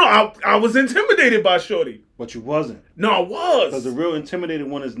 No, I was intimidated by Shorty. But you wasn't. No, I Because was. the real intimidated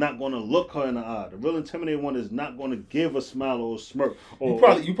one is not going to look her in the eye. The real intimidated one is not going to give a smile or a smirk. Or,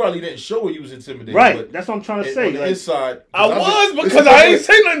 You probably didn't show her you was intimidated. right. But That's what I'm trying to on say. the Like, inside, I it's was a because couple I ain't of-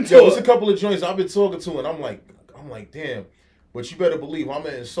 say nothing to Yo, it's a her. couple of joints I've been talking to, and I'm like, damn. But you better believe I'm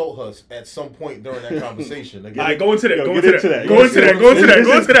gonna insult her at some point during that conversation. All right, go into that. yo, Go get into that. Go Yo, into see that. what Go I'm into saying?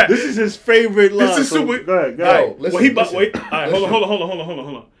 that. Go into that. This is his favorite line. This is so super. Go ahead. Go All ahead. right. listen, What he about? listen, Wait. All right. listen. Hold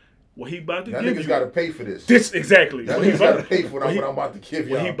on. What he about to That give niggas you? gotta pay for this. This exactly. That What he niggas gotta about- pay for what what he- I'm about to give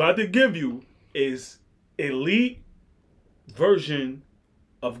What he y'all. about to give you is elite version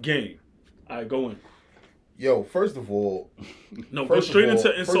of game. All right, go in. Yo, first of all, No, go First of straight all- into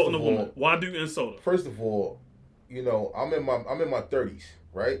first insulting a of woman. all- Why do you insult her? you know, I'm in my 30s,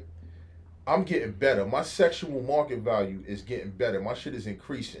 right? I'm getting better. My sexual market value is getting better. My shit is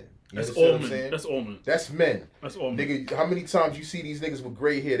increasing. You That's understand all what I'm men. saying? That's all men. That's men. That's all men. Nigga, how many times you see these niggas with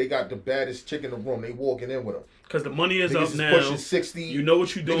gray hair? They got the baddest chick in the room. They walking in with them. Because the money is Niggas up is now. pushing 60. You know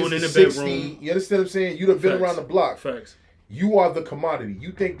what you're doing Niggas in the is 60. bedroom. You understand what I'm saying? You done been Facts. around the block. Facts. You are the commodity.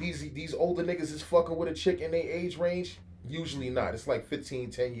 You think these older niggas is fucking with a chick in their age range? Usually not. It's like 15,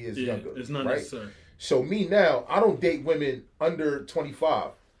 10 years Yeah, younger. it's not right? necessary. So me now, I don't date women under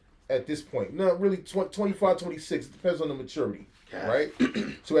 25 at this point. No, really 25, 26. It depends on the maturity, right?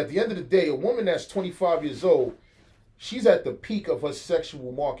 So at the end of the day, a woman that's 25 years old, she's at the peak of her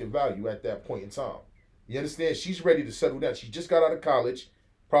sexual market value at that point in time. You understand? She's ready to settle down. She just got out of college,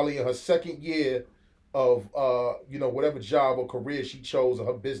 probably in her second year of, whatever job or career she chose or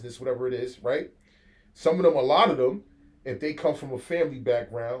her business, whatever it is, right? Some of them, a lot of them, if they come from a family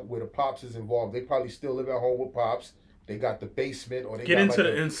background where the pops is involved, they probably still live at home with pops. They got the basement, or they Get got into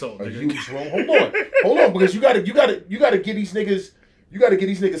like the insult, a nigga. huge room. Hold on, because you gotta get these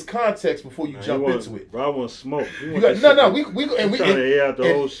niggas context before you jump into it. Bro, I want smoke. We trying to air out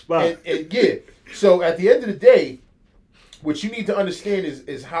the whole spot. And yeah. So at the end of the day, what you need to understand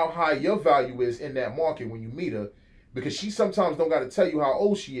is how high your value is in that market when you meet her, because she sometimes don't got to tell you how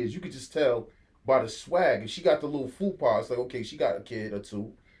old she is. You could just tell by the swag. If she got the little fupa, it's like, okay, she got a kid or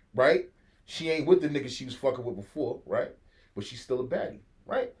two, right? She ain't with the nigga she was fucking with before, right? But she's still a baddie,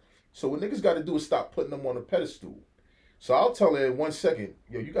 right? So what niggas got to do is stop putting them on a pedestal. So I'll tell her in 1 second,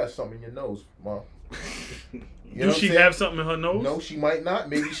 yo, you got something in your nose, ma. You know Do what she I'm saying? have something in her nose? No, she might not.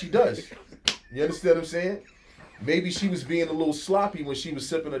 Maybe she does. You understand what I'm saying? Maybe she was being a little sloppy when she was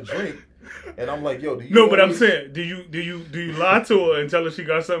sipping a drink, and I'm like, yo, do you? No, but I'm always- saying, do you lie to her and tell her she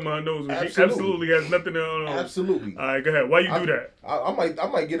got something in her nose when she Absolutely. absolutely has nothing in her nose? Absolutely. All right, go ahead. Why you do that? I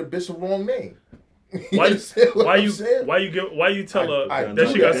might get a bitch a wrong name. Why understand what why I'm you saying? why you tell her I that do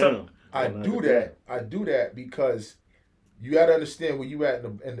she got that. something? I do that because you got to understand where you at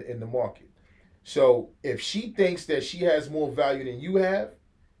in the market. So if she thinks that she has more value than you have,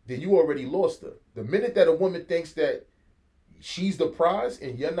 then you already lost her. The minute that a woman thinks that she's the prize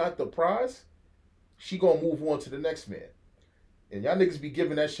and you're not the prize, she gonna move on to the next man. And y'all niggas be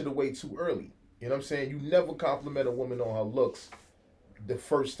giving that shit away too early. You know what I'm saying? You never compliment a woman on her looks the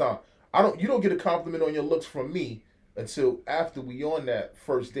first time. You don't get a compliment on your looks from me until after we on that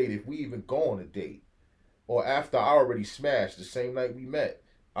first date, if we even go on a date, or after I already smashed the same night we met.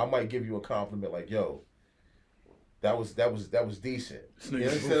 I might give you a compliment like, "Yo, that was decent." This You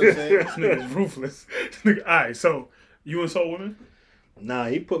nigga's understand what I'm saying? This nigga's ruthless. All right, so you insult women? Nah,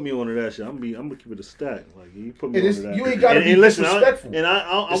 he put me onto that shit. I'm gonna keep it a stack. Like he put me It is, onto that. you ain't gotta be listen, disrespectful.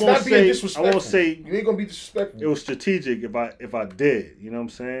 I It's won't not being say. I disrespectful. won't say You ain't gonna be disrespectful. it was strategic if I did. You know what I'm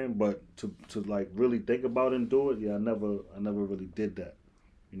saying? But to like really think about it and do it, yeah, I never really did that.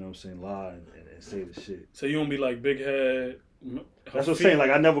 You know what I'm saying? Lie and say the shit. So you don't be like big head. That's what I'm saying.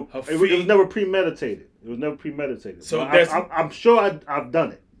 Like I never. It was never premeditated. It was never premeditated. So But that's. I'm sure I've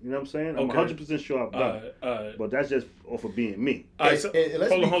done it. You know what I'm saying? I'm Okay. 100% sure I've done it. All right. But that's just off of being me. All right, so, And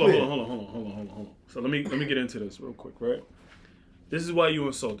let's hold be on. clear. So let me get into this real quick, right? This is why you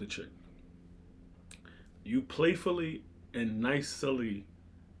insult the chick. You playfully and nicely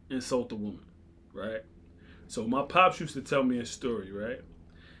insult the woman, right? So my pops used to tell me a story, right?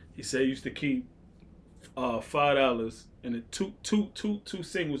 He said he used to keep $5 and two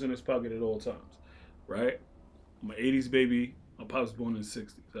singles in his pocket at all times, right? I'm an 80s baby. My pops was born in the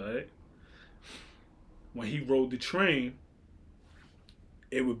 60s, all right? When he rode the train,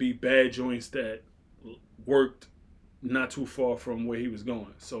 it would be bad joints that worked not too far from where he was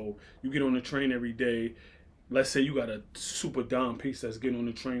going. So you get on the train every day. Let's say you got a super dime piece that's getting on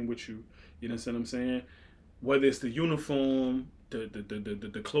the train with you. You know what I'm saying? Whether it's the uniform,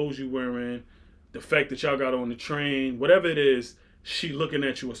 the clothes you wearing, the fact that y'all got on the train, whatever it is, she looking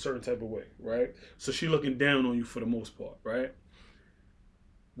at you a certain type of way, right? So she looking down on you for the most part, right?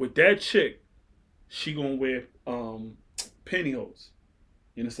 With that chick, she gonna wear pantyhose.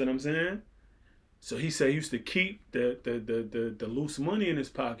 You understand what I'm saying? So he said he used to keep the loose money in his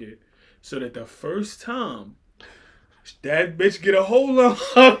pocket so that the first time that bitch get a hold of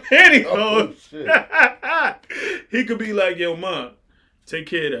her pantyhose, he could be like, "Yo, mom, take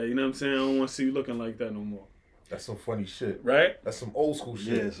care of that." You know what I'm saying? I don't want to see you looking like that no more. That's some funny shit. Right? That's some old school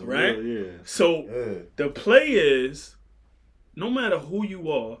shit. Yeah, some Right? real, yeah. So the play is, no matter who you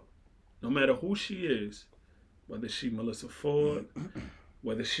are, no matter who she is, whether she Melissa Ford,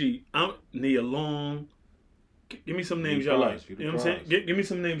 whether she Nia Long, give me some names y'all like. You know what I'm saying? Give me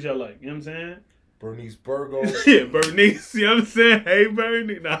some names y'all like. You know what I'm saying? Bernice Burgos. Yeah, Bernice. You know what I'm saying? Hey,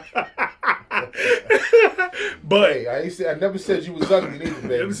 Bernice. Nah. But Hey, I never said you was ugly neither, baby. you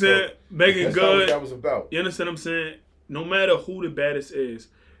know what I'm saying? Megan That's not what Good. that was about. You understand what I'm saying? No matter who the baddest is,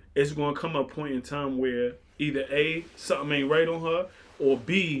 it's going to come a point in time where either A, something ain't right on her, or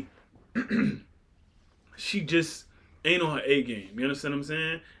B, she just ain't on her A game. You understand what I'm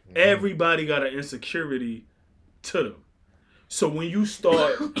saying? Mm-hmm. Everybody got an insecurity to them. So when you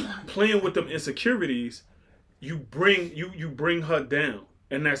start playing with them insecurities, you bring her down.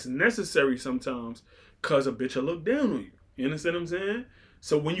 And that's necessary sometimes because a bitch will look down on you. You understand what I'm saying?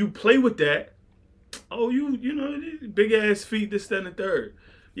 So when you play with that, oh, you know, big ass feet, this, that, and the third.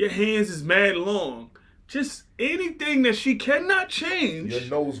 Your hands is mad long. Just anything that she cannot change. Your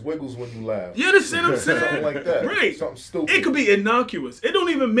nose wiggles when you laugh. You understand what I'm saying? Something like that. Right. Something stupid. It could be innocuous. It don't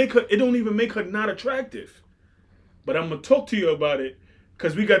even make her not attractive. But I'm gonna talk to you about it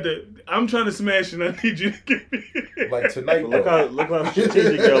because I'm trying to smash and I need you to give me like tonight. Look how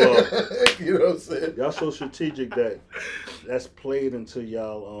strategic y'all are. You know what I'm saying? Y'all so strategic that's played into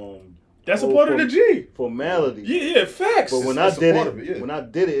y'all That's a part of the G. Formality. Yeah, facts. But when I did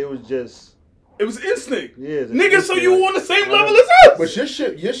it, it was just it was instinct. Yeah, nigga, so you on the same level as us. But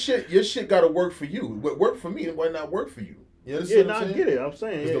your shit gotta work for you. What worked for me, it might not work for you. You understand what I'm saying? I get it. I'm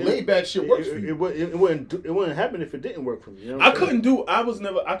saying the laid back shit works for you. It wouldn't happen if it didn't work for me. You know I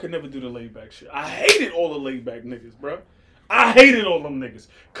could never do the laid back shit. I hated all the laid back niggas, bro. I hated all them niggas.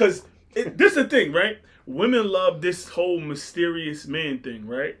 Cause this the thing, right? Women love this whole mysterious man thing,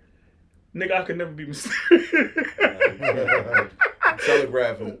 right? Nigga, I could never be mysterious.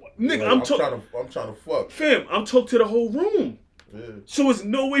 Telegraphing. Nigga, I'm trying to fuck. Fam, I'm talking to the whole room. Yeah. So it's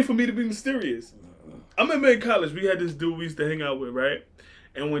no way for me to be mysterious. I remember in college, we had this dude we used to hang out with, right?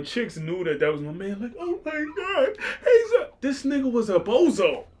 And when chicks knew that was my man, like, oh my God, this nigga was a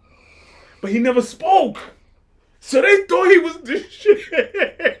bozo. But he never spoke. So they thought he was this shit.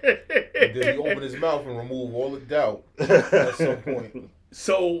 And then he opened his mouth and removed all the doubt at some point.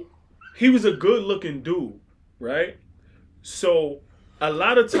 So he was a good looking dude, right? So a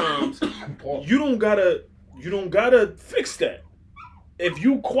lot of times you don't gotta fix that. If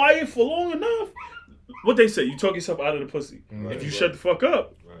you quiet for long enough, what they say, you talk yourself out of the pussy. Right, if you shut the fuck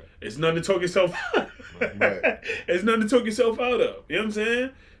up, it's nothing to talk yourself out. It's nothing to talk yourself out of. You know what I'm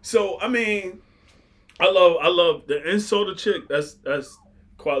saying? So I mean, I love the insult of chick. That's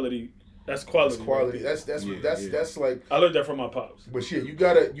quality That's quality. That's quality. Right That's Yeah, that's like. I learned that from my pops. But shit, you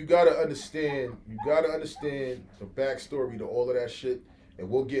gotta understand. You gotta understand the backstory to all of that shit, and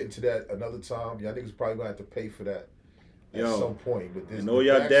we'll get into that another time. Y'all niggas probably gonna have to pay for that at some point. But and all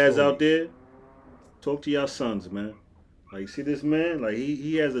y'all dads out there, talk to y'all sons, man. Like, see this man? Like,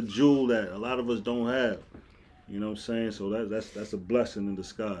 he has a jewel that a lot of us don't have. You know what I'm saying? So that's a blessing in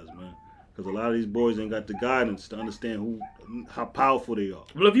disguise, man. Because a lot of these boys ain't got the guidance to understand how powerful they are.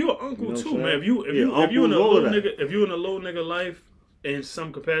 Well, if you an uncle You know too, what I'm man. saying? If you in a uncles, all low of that. nigga, if you in a low nigga life in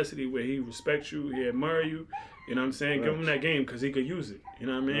some capacity where he respects you, he admire you. You know what I'm saying? Give him that game because he could use it. You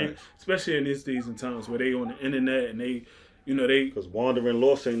know what I mean? Right. Especially in these days and times where they on the internet and they, you know, they Because wandering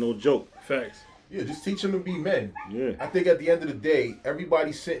lost ain't no joke. facts. Yeah, just teach them to be men. Yeah. I think at the end of the day,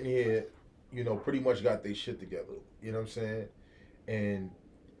 everybody sitting here, you know, pretty much got their shit together. You know what I'm saying? And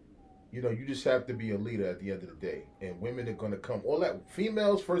you know, you just have to be a leader at the end of the day. And women are gonna come. All that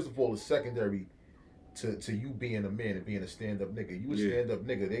females, first of all, is secondary to you being a man and being a stand up nigga. You a stand up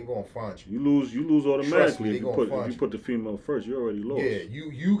nigga, they gonna find you. You lose automatically me, if they you gonna put the female first. You already lost. Yeah,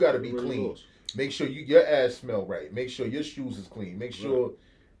 you gotta be You already clean. lost. Make sure your ass smell right. Make sure your shoes is clean. Make sure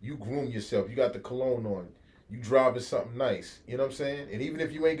you groom yourself. You got the cologne on. You driving something nice. You know what I'm saying? And even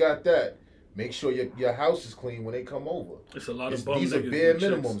if you ain't got that, make sure your house is clean when they come over. It's a lot of bum These niggas. are bare and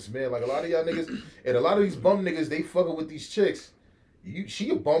chicks. minimums, man. Like a lot of y'all niggas, and a lot of these bum niggas, they fucking with these chicks. She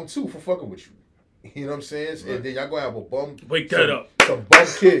a bum too for fucking with you. You know what I'm saying? Right. And then y'all gonna have a bum. Wake that up. Some bum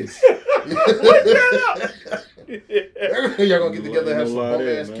kids. Wake that up. Y'all gonna get together and have some No lie bum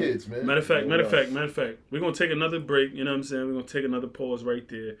there, ass man. kids, man. Matter of fact, we're gonna take another break, you know what I'm saying? We're gonna take another pause right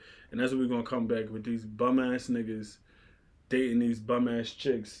there. And that's when we're gonna come back with these bum ass niggas dating these bum ass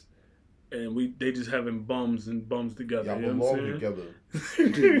chicks. And they just having bums and bums together. Y'all you know what I'm belong saying?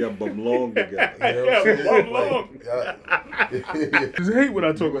 together. Y'all belong together. You know what I'm saying? Bum Like, Just hate when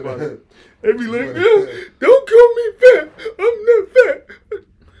I talk about it. They be like, Yeah. don't call me fat. I'm not fat.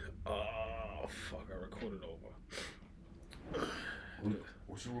 Oh, fuck, I recorded over.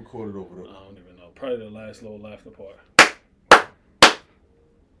 What you recorded over there? I don't even know. Probably the last little laughter part.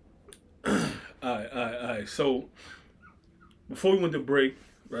 Alright. So, before we went to break,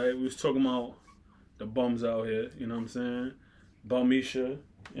 right, we was talking about the bums out here, you know what I'm saying? Bumisha,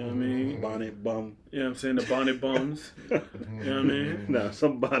 you know what I mean? Bonnet bum. You know what I'm saying? The bonnet bums, you know what I mean? Nah,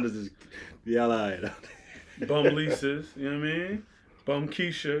 some bonnets is y'all alright out there. Bum Lisa's, you know what I mean? Bum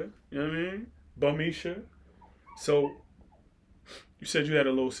Keisha, you know what I mean? Bumisha. So, you said you had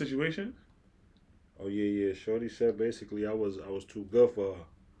a little situation? Oh yeah. Shorty said basically I was too good for her.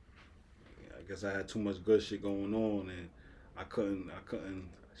 I guess I had too much good shit going on, and I couldn't.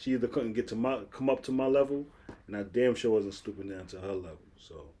 She either couldn't come up to my level, and I damn sure wasn't stooping down to her level.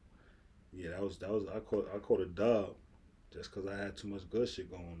 So, yeah, that was. I caught a dub, just because I had too much good shit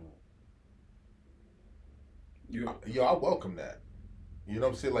going on. Yo, I welcome that. You know what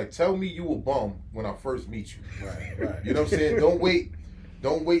I'm saying? Like, tell me you a bum when I first meet you. Right. You know what I'm saying?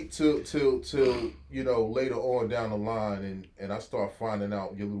 Don't wait till you know later on down the line and I start finding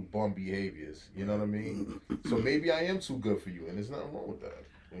out your little bum behaviors. You know what I mean? So maybe I am too good for you, and there's nothing wrong with that.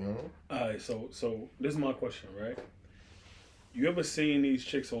 You know? Alright, so this is my question, right? You ever seen these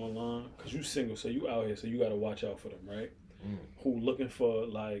chicks online? Because you single, so you out here, so you got to watch out for them, right? Who looking for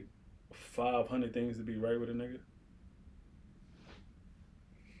like 500 things to be right with a nigga?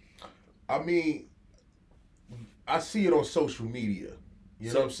 I mean, I see it on social media.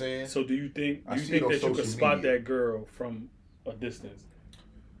 You know what I'm saying? So do you think I see it that on you social can spot media. that girl from a distance?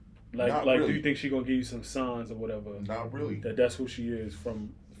 Like Not do really. you think she gonna give you some signs or whatever? Not really. That's who she is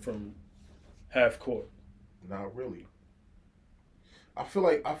from half court. Not really. I feel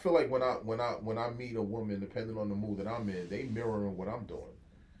like when I meet a woman, depending on the mood that I'm in, they mirroring what I'm doing.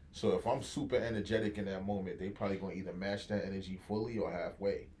 So if I'm super energetic in that moment, they probably gonna either match that energy fully or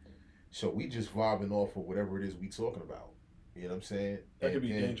halfway. So we just vibing off of whatever it is we talking about. You know what I'm saying? That could be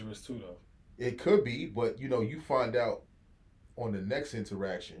dangerous too, though. It could be, but you know, you find out on the next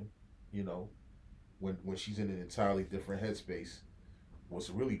interaction, you know, when she's in an entirely different headspace, what's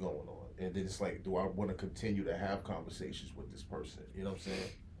really going on. And then it's like, do I want to continue to have conversations with this person? You know what I'm saying?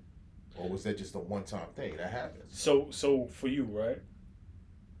 Or was that just a one-time thing? That happens. So for you, right?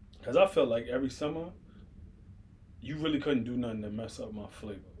 Because I felt like every summer, you really couldn't do nothing to mess up my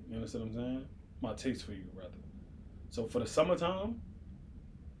flavor. You understand what I'm saying? My taste for you, rather. So for the summertime,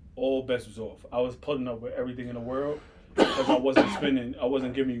 all bets was off. I was putting up with everything in the world because I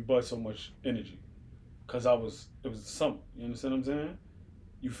wasn't giving you but so much energy. Because it was the summer. You understand what I'm saying?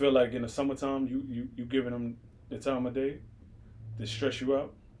 You feel like in the summertime, you giving them the time of day to stress you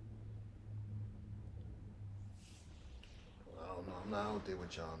out? I don't know. I'm Nah, I don't deal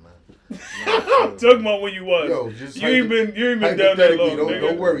with y'all, man. I'm talking about when you was. Yo, just you ain't been down that long.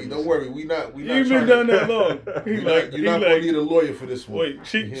 Don't worry. We not. You ain't been down that long. You're not gonna need a lawyer for this one. Wait,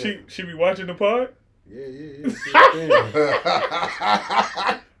 she be watching the pod? Yeah.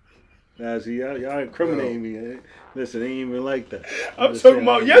 Nah, see, y'all incriminating me. Eh? Listen, it ain't even like that. I'm talking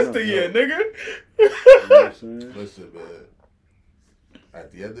about yesteryear, nigga. You know what I'm saying? Listen, man.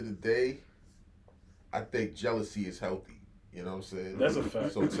 At the end of the day, I think jealousy is healthy. You know what I'm saying? That's a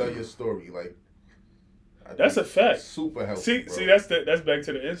fact. So tell your story, like. That's a fact. It's super healthy. See, that's back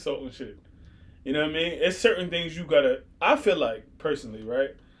to the insult and shit. You know what I mean? It's certain things you gotta. I feel like personally, right?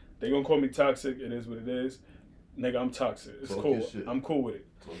 They gonna call me toxic. It is what it is. Nigga, I'm toxic. It's cool. I'm cool with it.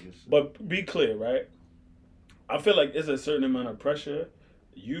 But be clear, right? I feel like there's a certain amount of pressure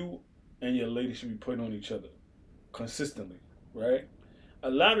you and your lady should be putting on each other consistently, right? A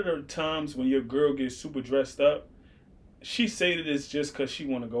lot of the times when your girl gets super dressed up, she say that it's just because she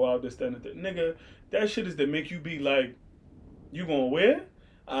want to go out, this, that, and that. Nigga, that shit is to make you be like, you gonna wear?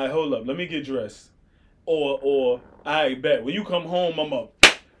 All right, hold up. Let me get dressed. Or I bet. When you come home, I'm up.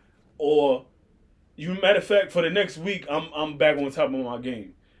 Or, matter of fact, for the next week, I'm back on top of my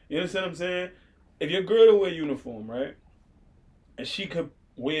game. You understand what I'm saying? If your girl to wear a uniform, right, and she could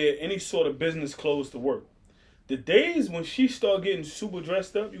wear any sort of business clothes to work, the days when she start getting super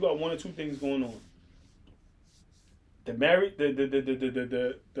dressed up, you got one or two things going on. The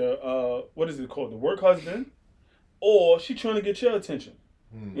what is it called? The work husband, or she trying to get your attention.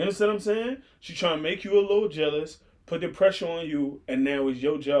 You understand what I'm saying? She trying to make you a little jealous, put the pressure on you, and now it's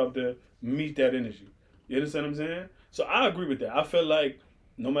your job to meet that energy. You understand what I'm saying? So I agree with that. I feel like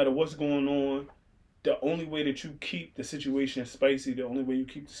no matter what's going on, the only way that you keep the situation spicy, the only way you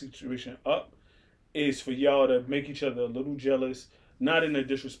keep the situation up, is for y'all to make each other a little jealous, not in a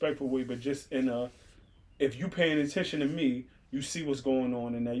disrespectful way, but just in a, if you paying attention to me, you see what's going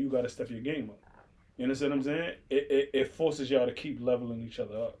on, and now you got to step your game up. You understand what I'm saying? It forces y'all to keep leveling each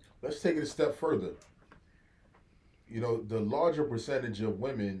other up. Let's take it a step further. You know, the larger percentage of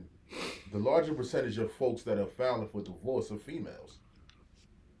women, the larger percentage of folks that are filing for divorce are females.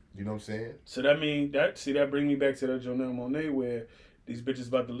 You know what I'm saying? So that mean that bring me back to that Janelle Monáe where these bitches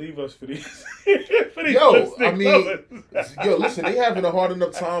about to leave us for these. Listen, they having a hard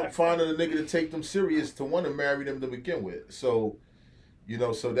enough time finding a nigga to take them serious to want to marry them to begin with. So, you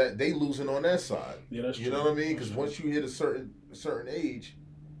know, so that they losing on that side. Yeah, that's true. You know what I mean? Because once you hit a certain age,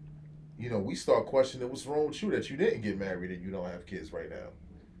 you know, we start questioning what's wrong with you that you didn't get married and you don't have kids right now.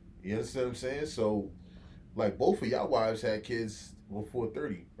 You understand what I'm saying? So, like, both of y'all wives had kids before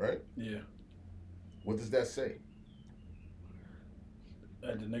 30, right? Yeah. What does that say?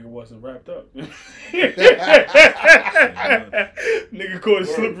 That the nigga wasn't wrapped up. Nigga caught a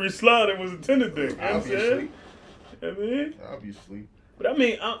slippery slide and was a tender dick. Obviously. Obviously. But I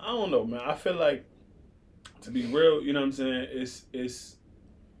mean, I don't know, man. I feel like, to be real, you know what I'm saying, it's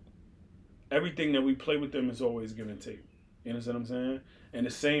everything that we play with them is always give and take. You understand what I'm saying? And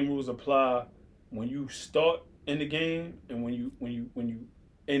the same rules apply when you start in the game and when you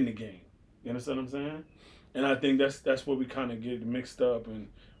end the game. You understand what I'm saying? And I think that's where we kind of get mixed up and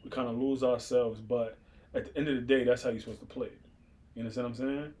we kind of lose ourselves. But at the end of the day, that's how you're supposed to play it. You understand what I'm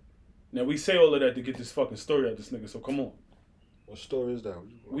saying? Now, we say all of that to get this fucking story out of this nigga, so come on. What story is that?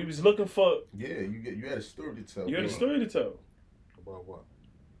 We was looking for... Yeah, you had a story to tell. You had a story to tell. About what?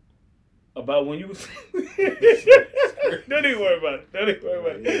 About when you was... Don't even worry about it.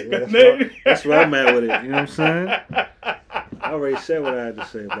 Yeah, that's where I'm at with it. You know what I'm saying? I already said what I had to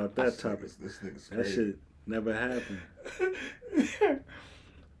say about that topic. This nigga's that crazy. shit never happened.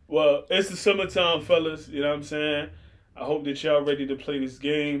 Well, it's the summertime, fellas. You know what I'm saying? I hope that y'all ready to play this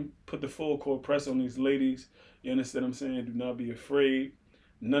game. Put the full court press on these ladies. You understand what I'm saying? Do not be afraid.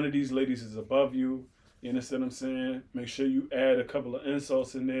 None of these ladies is above you. You understand what I'm saying? Make sure you add a couple of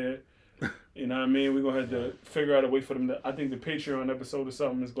insults in there. You know what I mean? We're going to have to figure out a way for them to... I think the Patreon episode or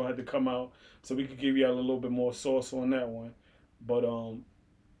something is going to have to come out so we can give y'all a little bit more sauce on that one. But,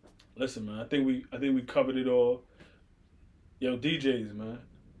 listen, man, I think we covered it all. Yo, DJs, man,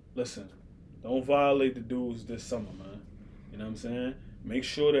 listen, don't violate the dudes this summer, man. You know what I'm saying? Make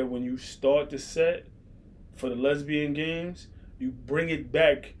sure that when you start the set for the lesbian games, you bring it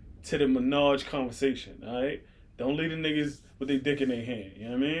back to the Minaj conversation, all right? Don't leave the niggas with their dick in their hand, you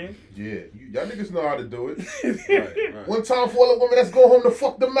know what I mean? Yeah, y'all niggas know how to do it. Right. One time for all the women that's go home to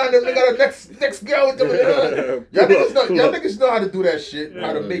fuck the man and they got a next girl with them. Y'all niggas know how to do that shit,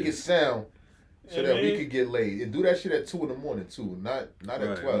 how to make it sound so that we could get laid. And do that shit at 2 a.m. too, not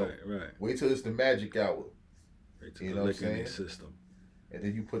at 12. Right. Wait till it's the magic hour. You know what I'm saying? System. And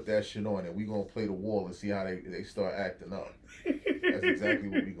then you put that shit on and we gonna play the wall and see how they start acting up. That's exactly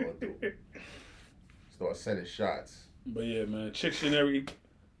what we gonna do. Start sending shots. But yeah, man, Chictionary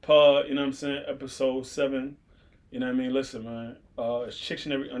Pod, you know what I'm saying? Episode 7. You know what I mean? Listen, man. It's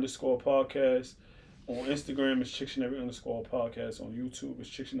Chictionary_podcast. On Instagram, it's Chictionary_podcast. On YouTube, it's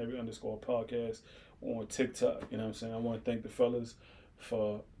Chictionary_podcast. On TikTok, you know what I'm saying? I want to thank the fellas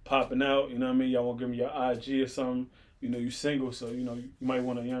for popping out, you know what I mean? Y'all want to give me your IG or something. You know, you single, so, you know, you might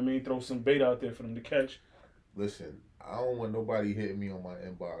want to, you know what I mean, throw some bait out there for them to catch. Listen, I don't want nobody hitting me on my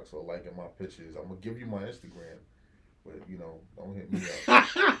inbox or liking my pictures. I'm going to give you my Instagram, but, you know, don't hit me up.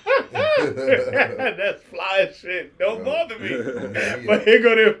 That's fly as shit. Don't bother me. Yeah. But here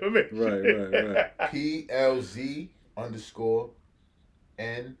go the information. Right. PLZ_NO_photos.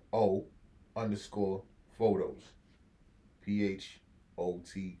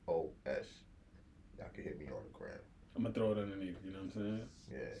 PHOTOS. Y'all can hit me on the gram. I'm going to throw it underneath, you know what I'm saying?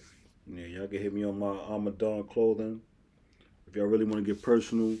 Yeah. Yeah, y'all can hit me on my Armadon clothing. If y'all really want to get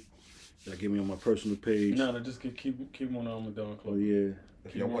personal, y'all get me on my personal page. No, just keep on Armadon Oh clothing. yeah.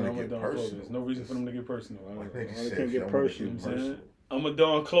 If y'all want to get personal. There's no reason for them to get personal. They can't get personal. You know what I'm saying?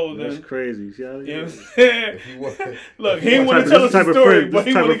 Armadon clothing. That's crazy. See how You know what I'm saying? If you want, Look, he didn't want to tell us the story, but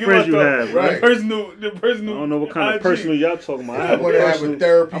he want to give us you have, the right? personal. I don't know what kind of IG. personal y'all talking about. I want to have a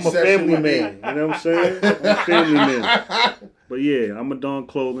therapy I'm a session family with me. man. You know what I'm saying? I'm a family man. But yeah, I'm a Don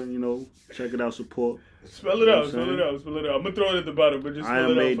Clothing. You know, check it out. Support. Spell it out. I'm gonna throw it at the bottom, but just I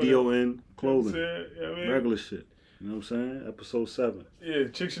spell am it a out. DON Clothing. You know what I mean? Regular shit. You know what I'm saying? Episode 7. Yeah,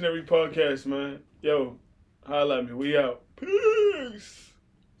 Chictionary Podcast, man. Yo, holla at me. We out. Peace.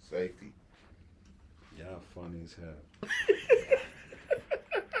 Safety. Y'all funny as hell.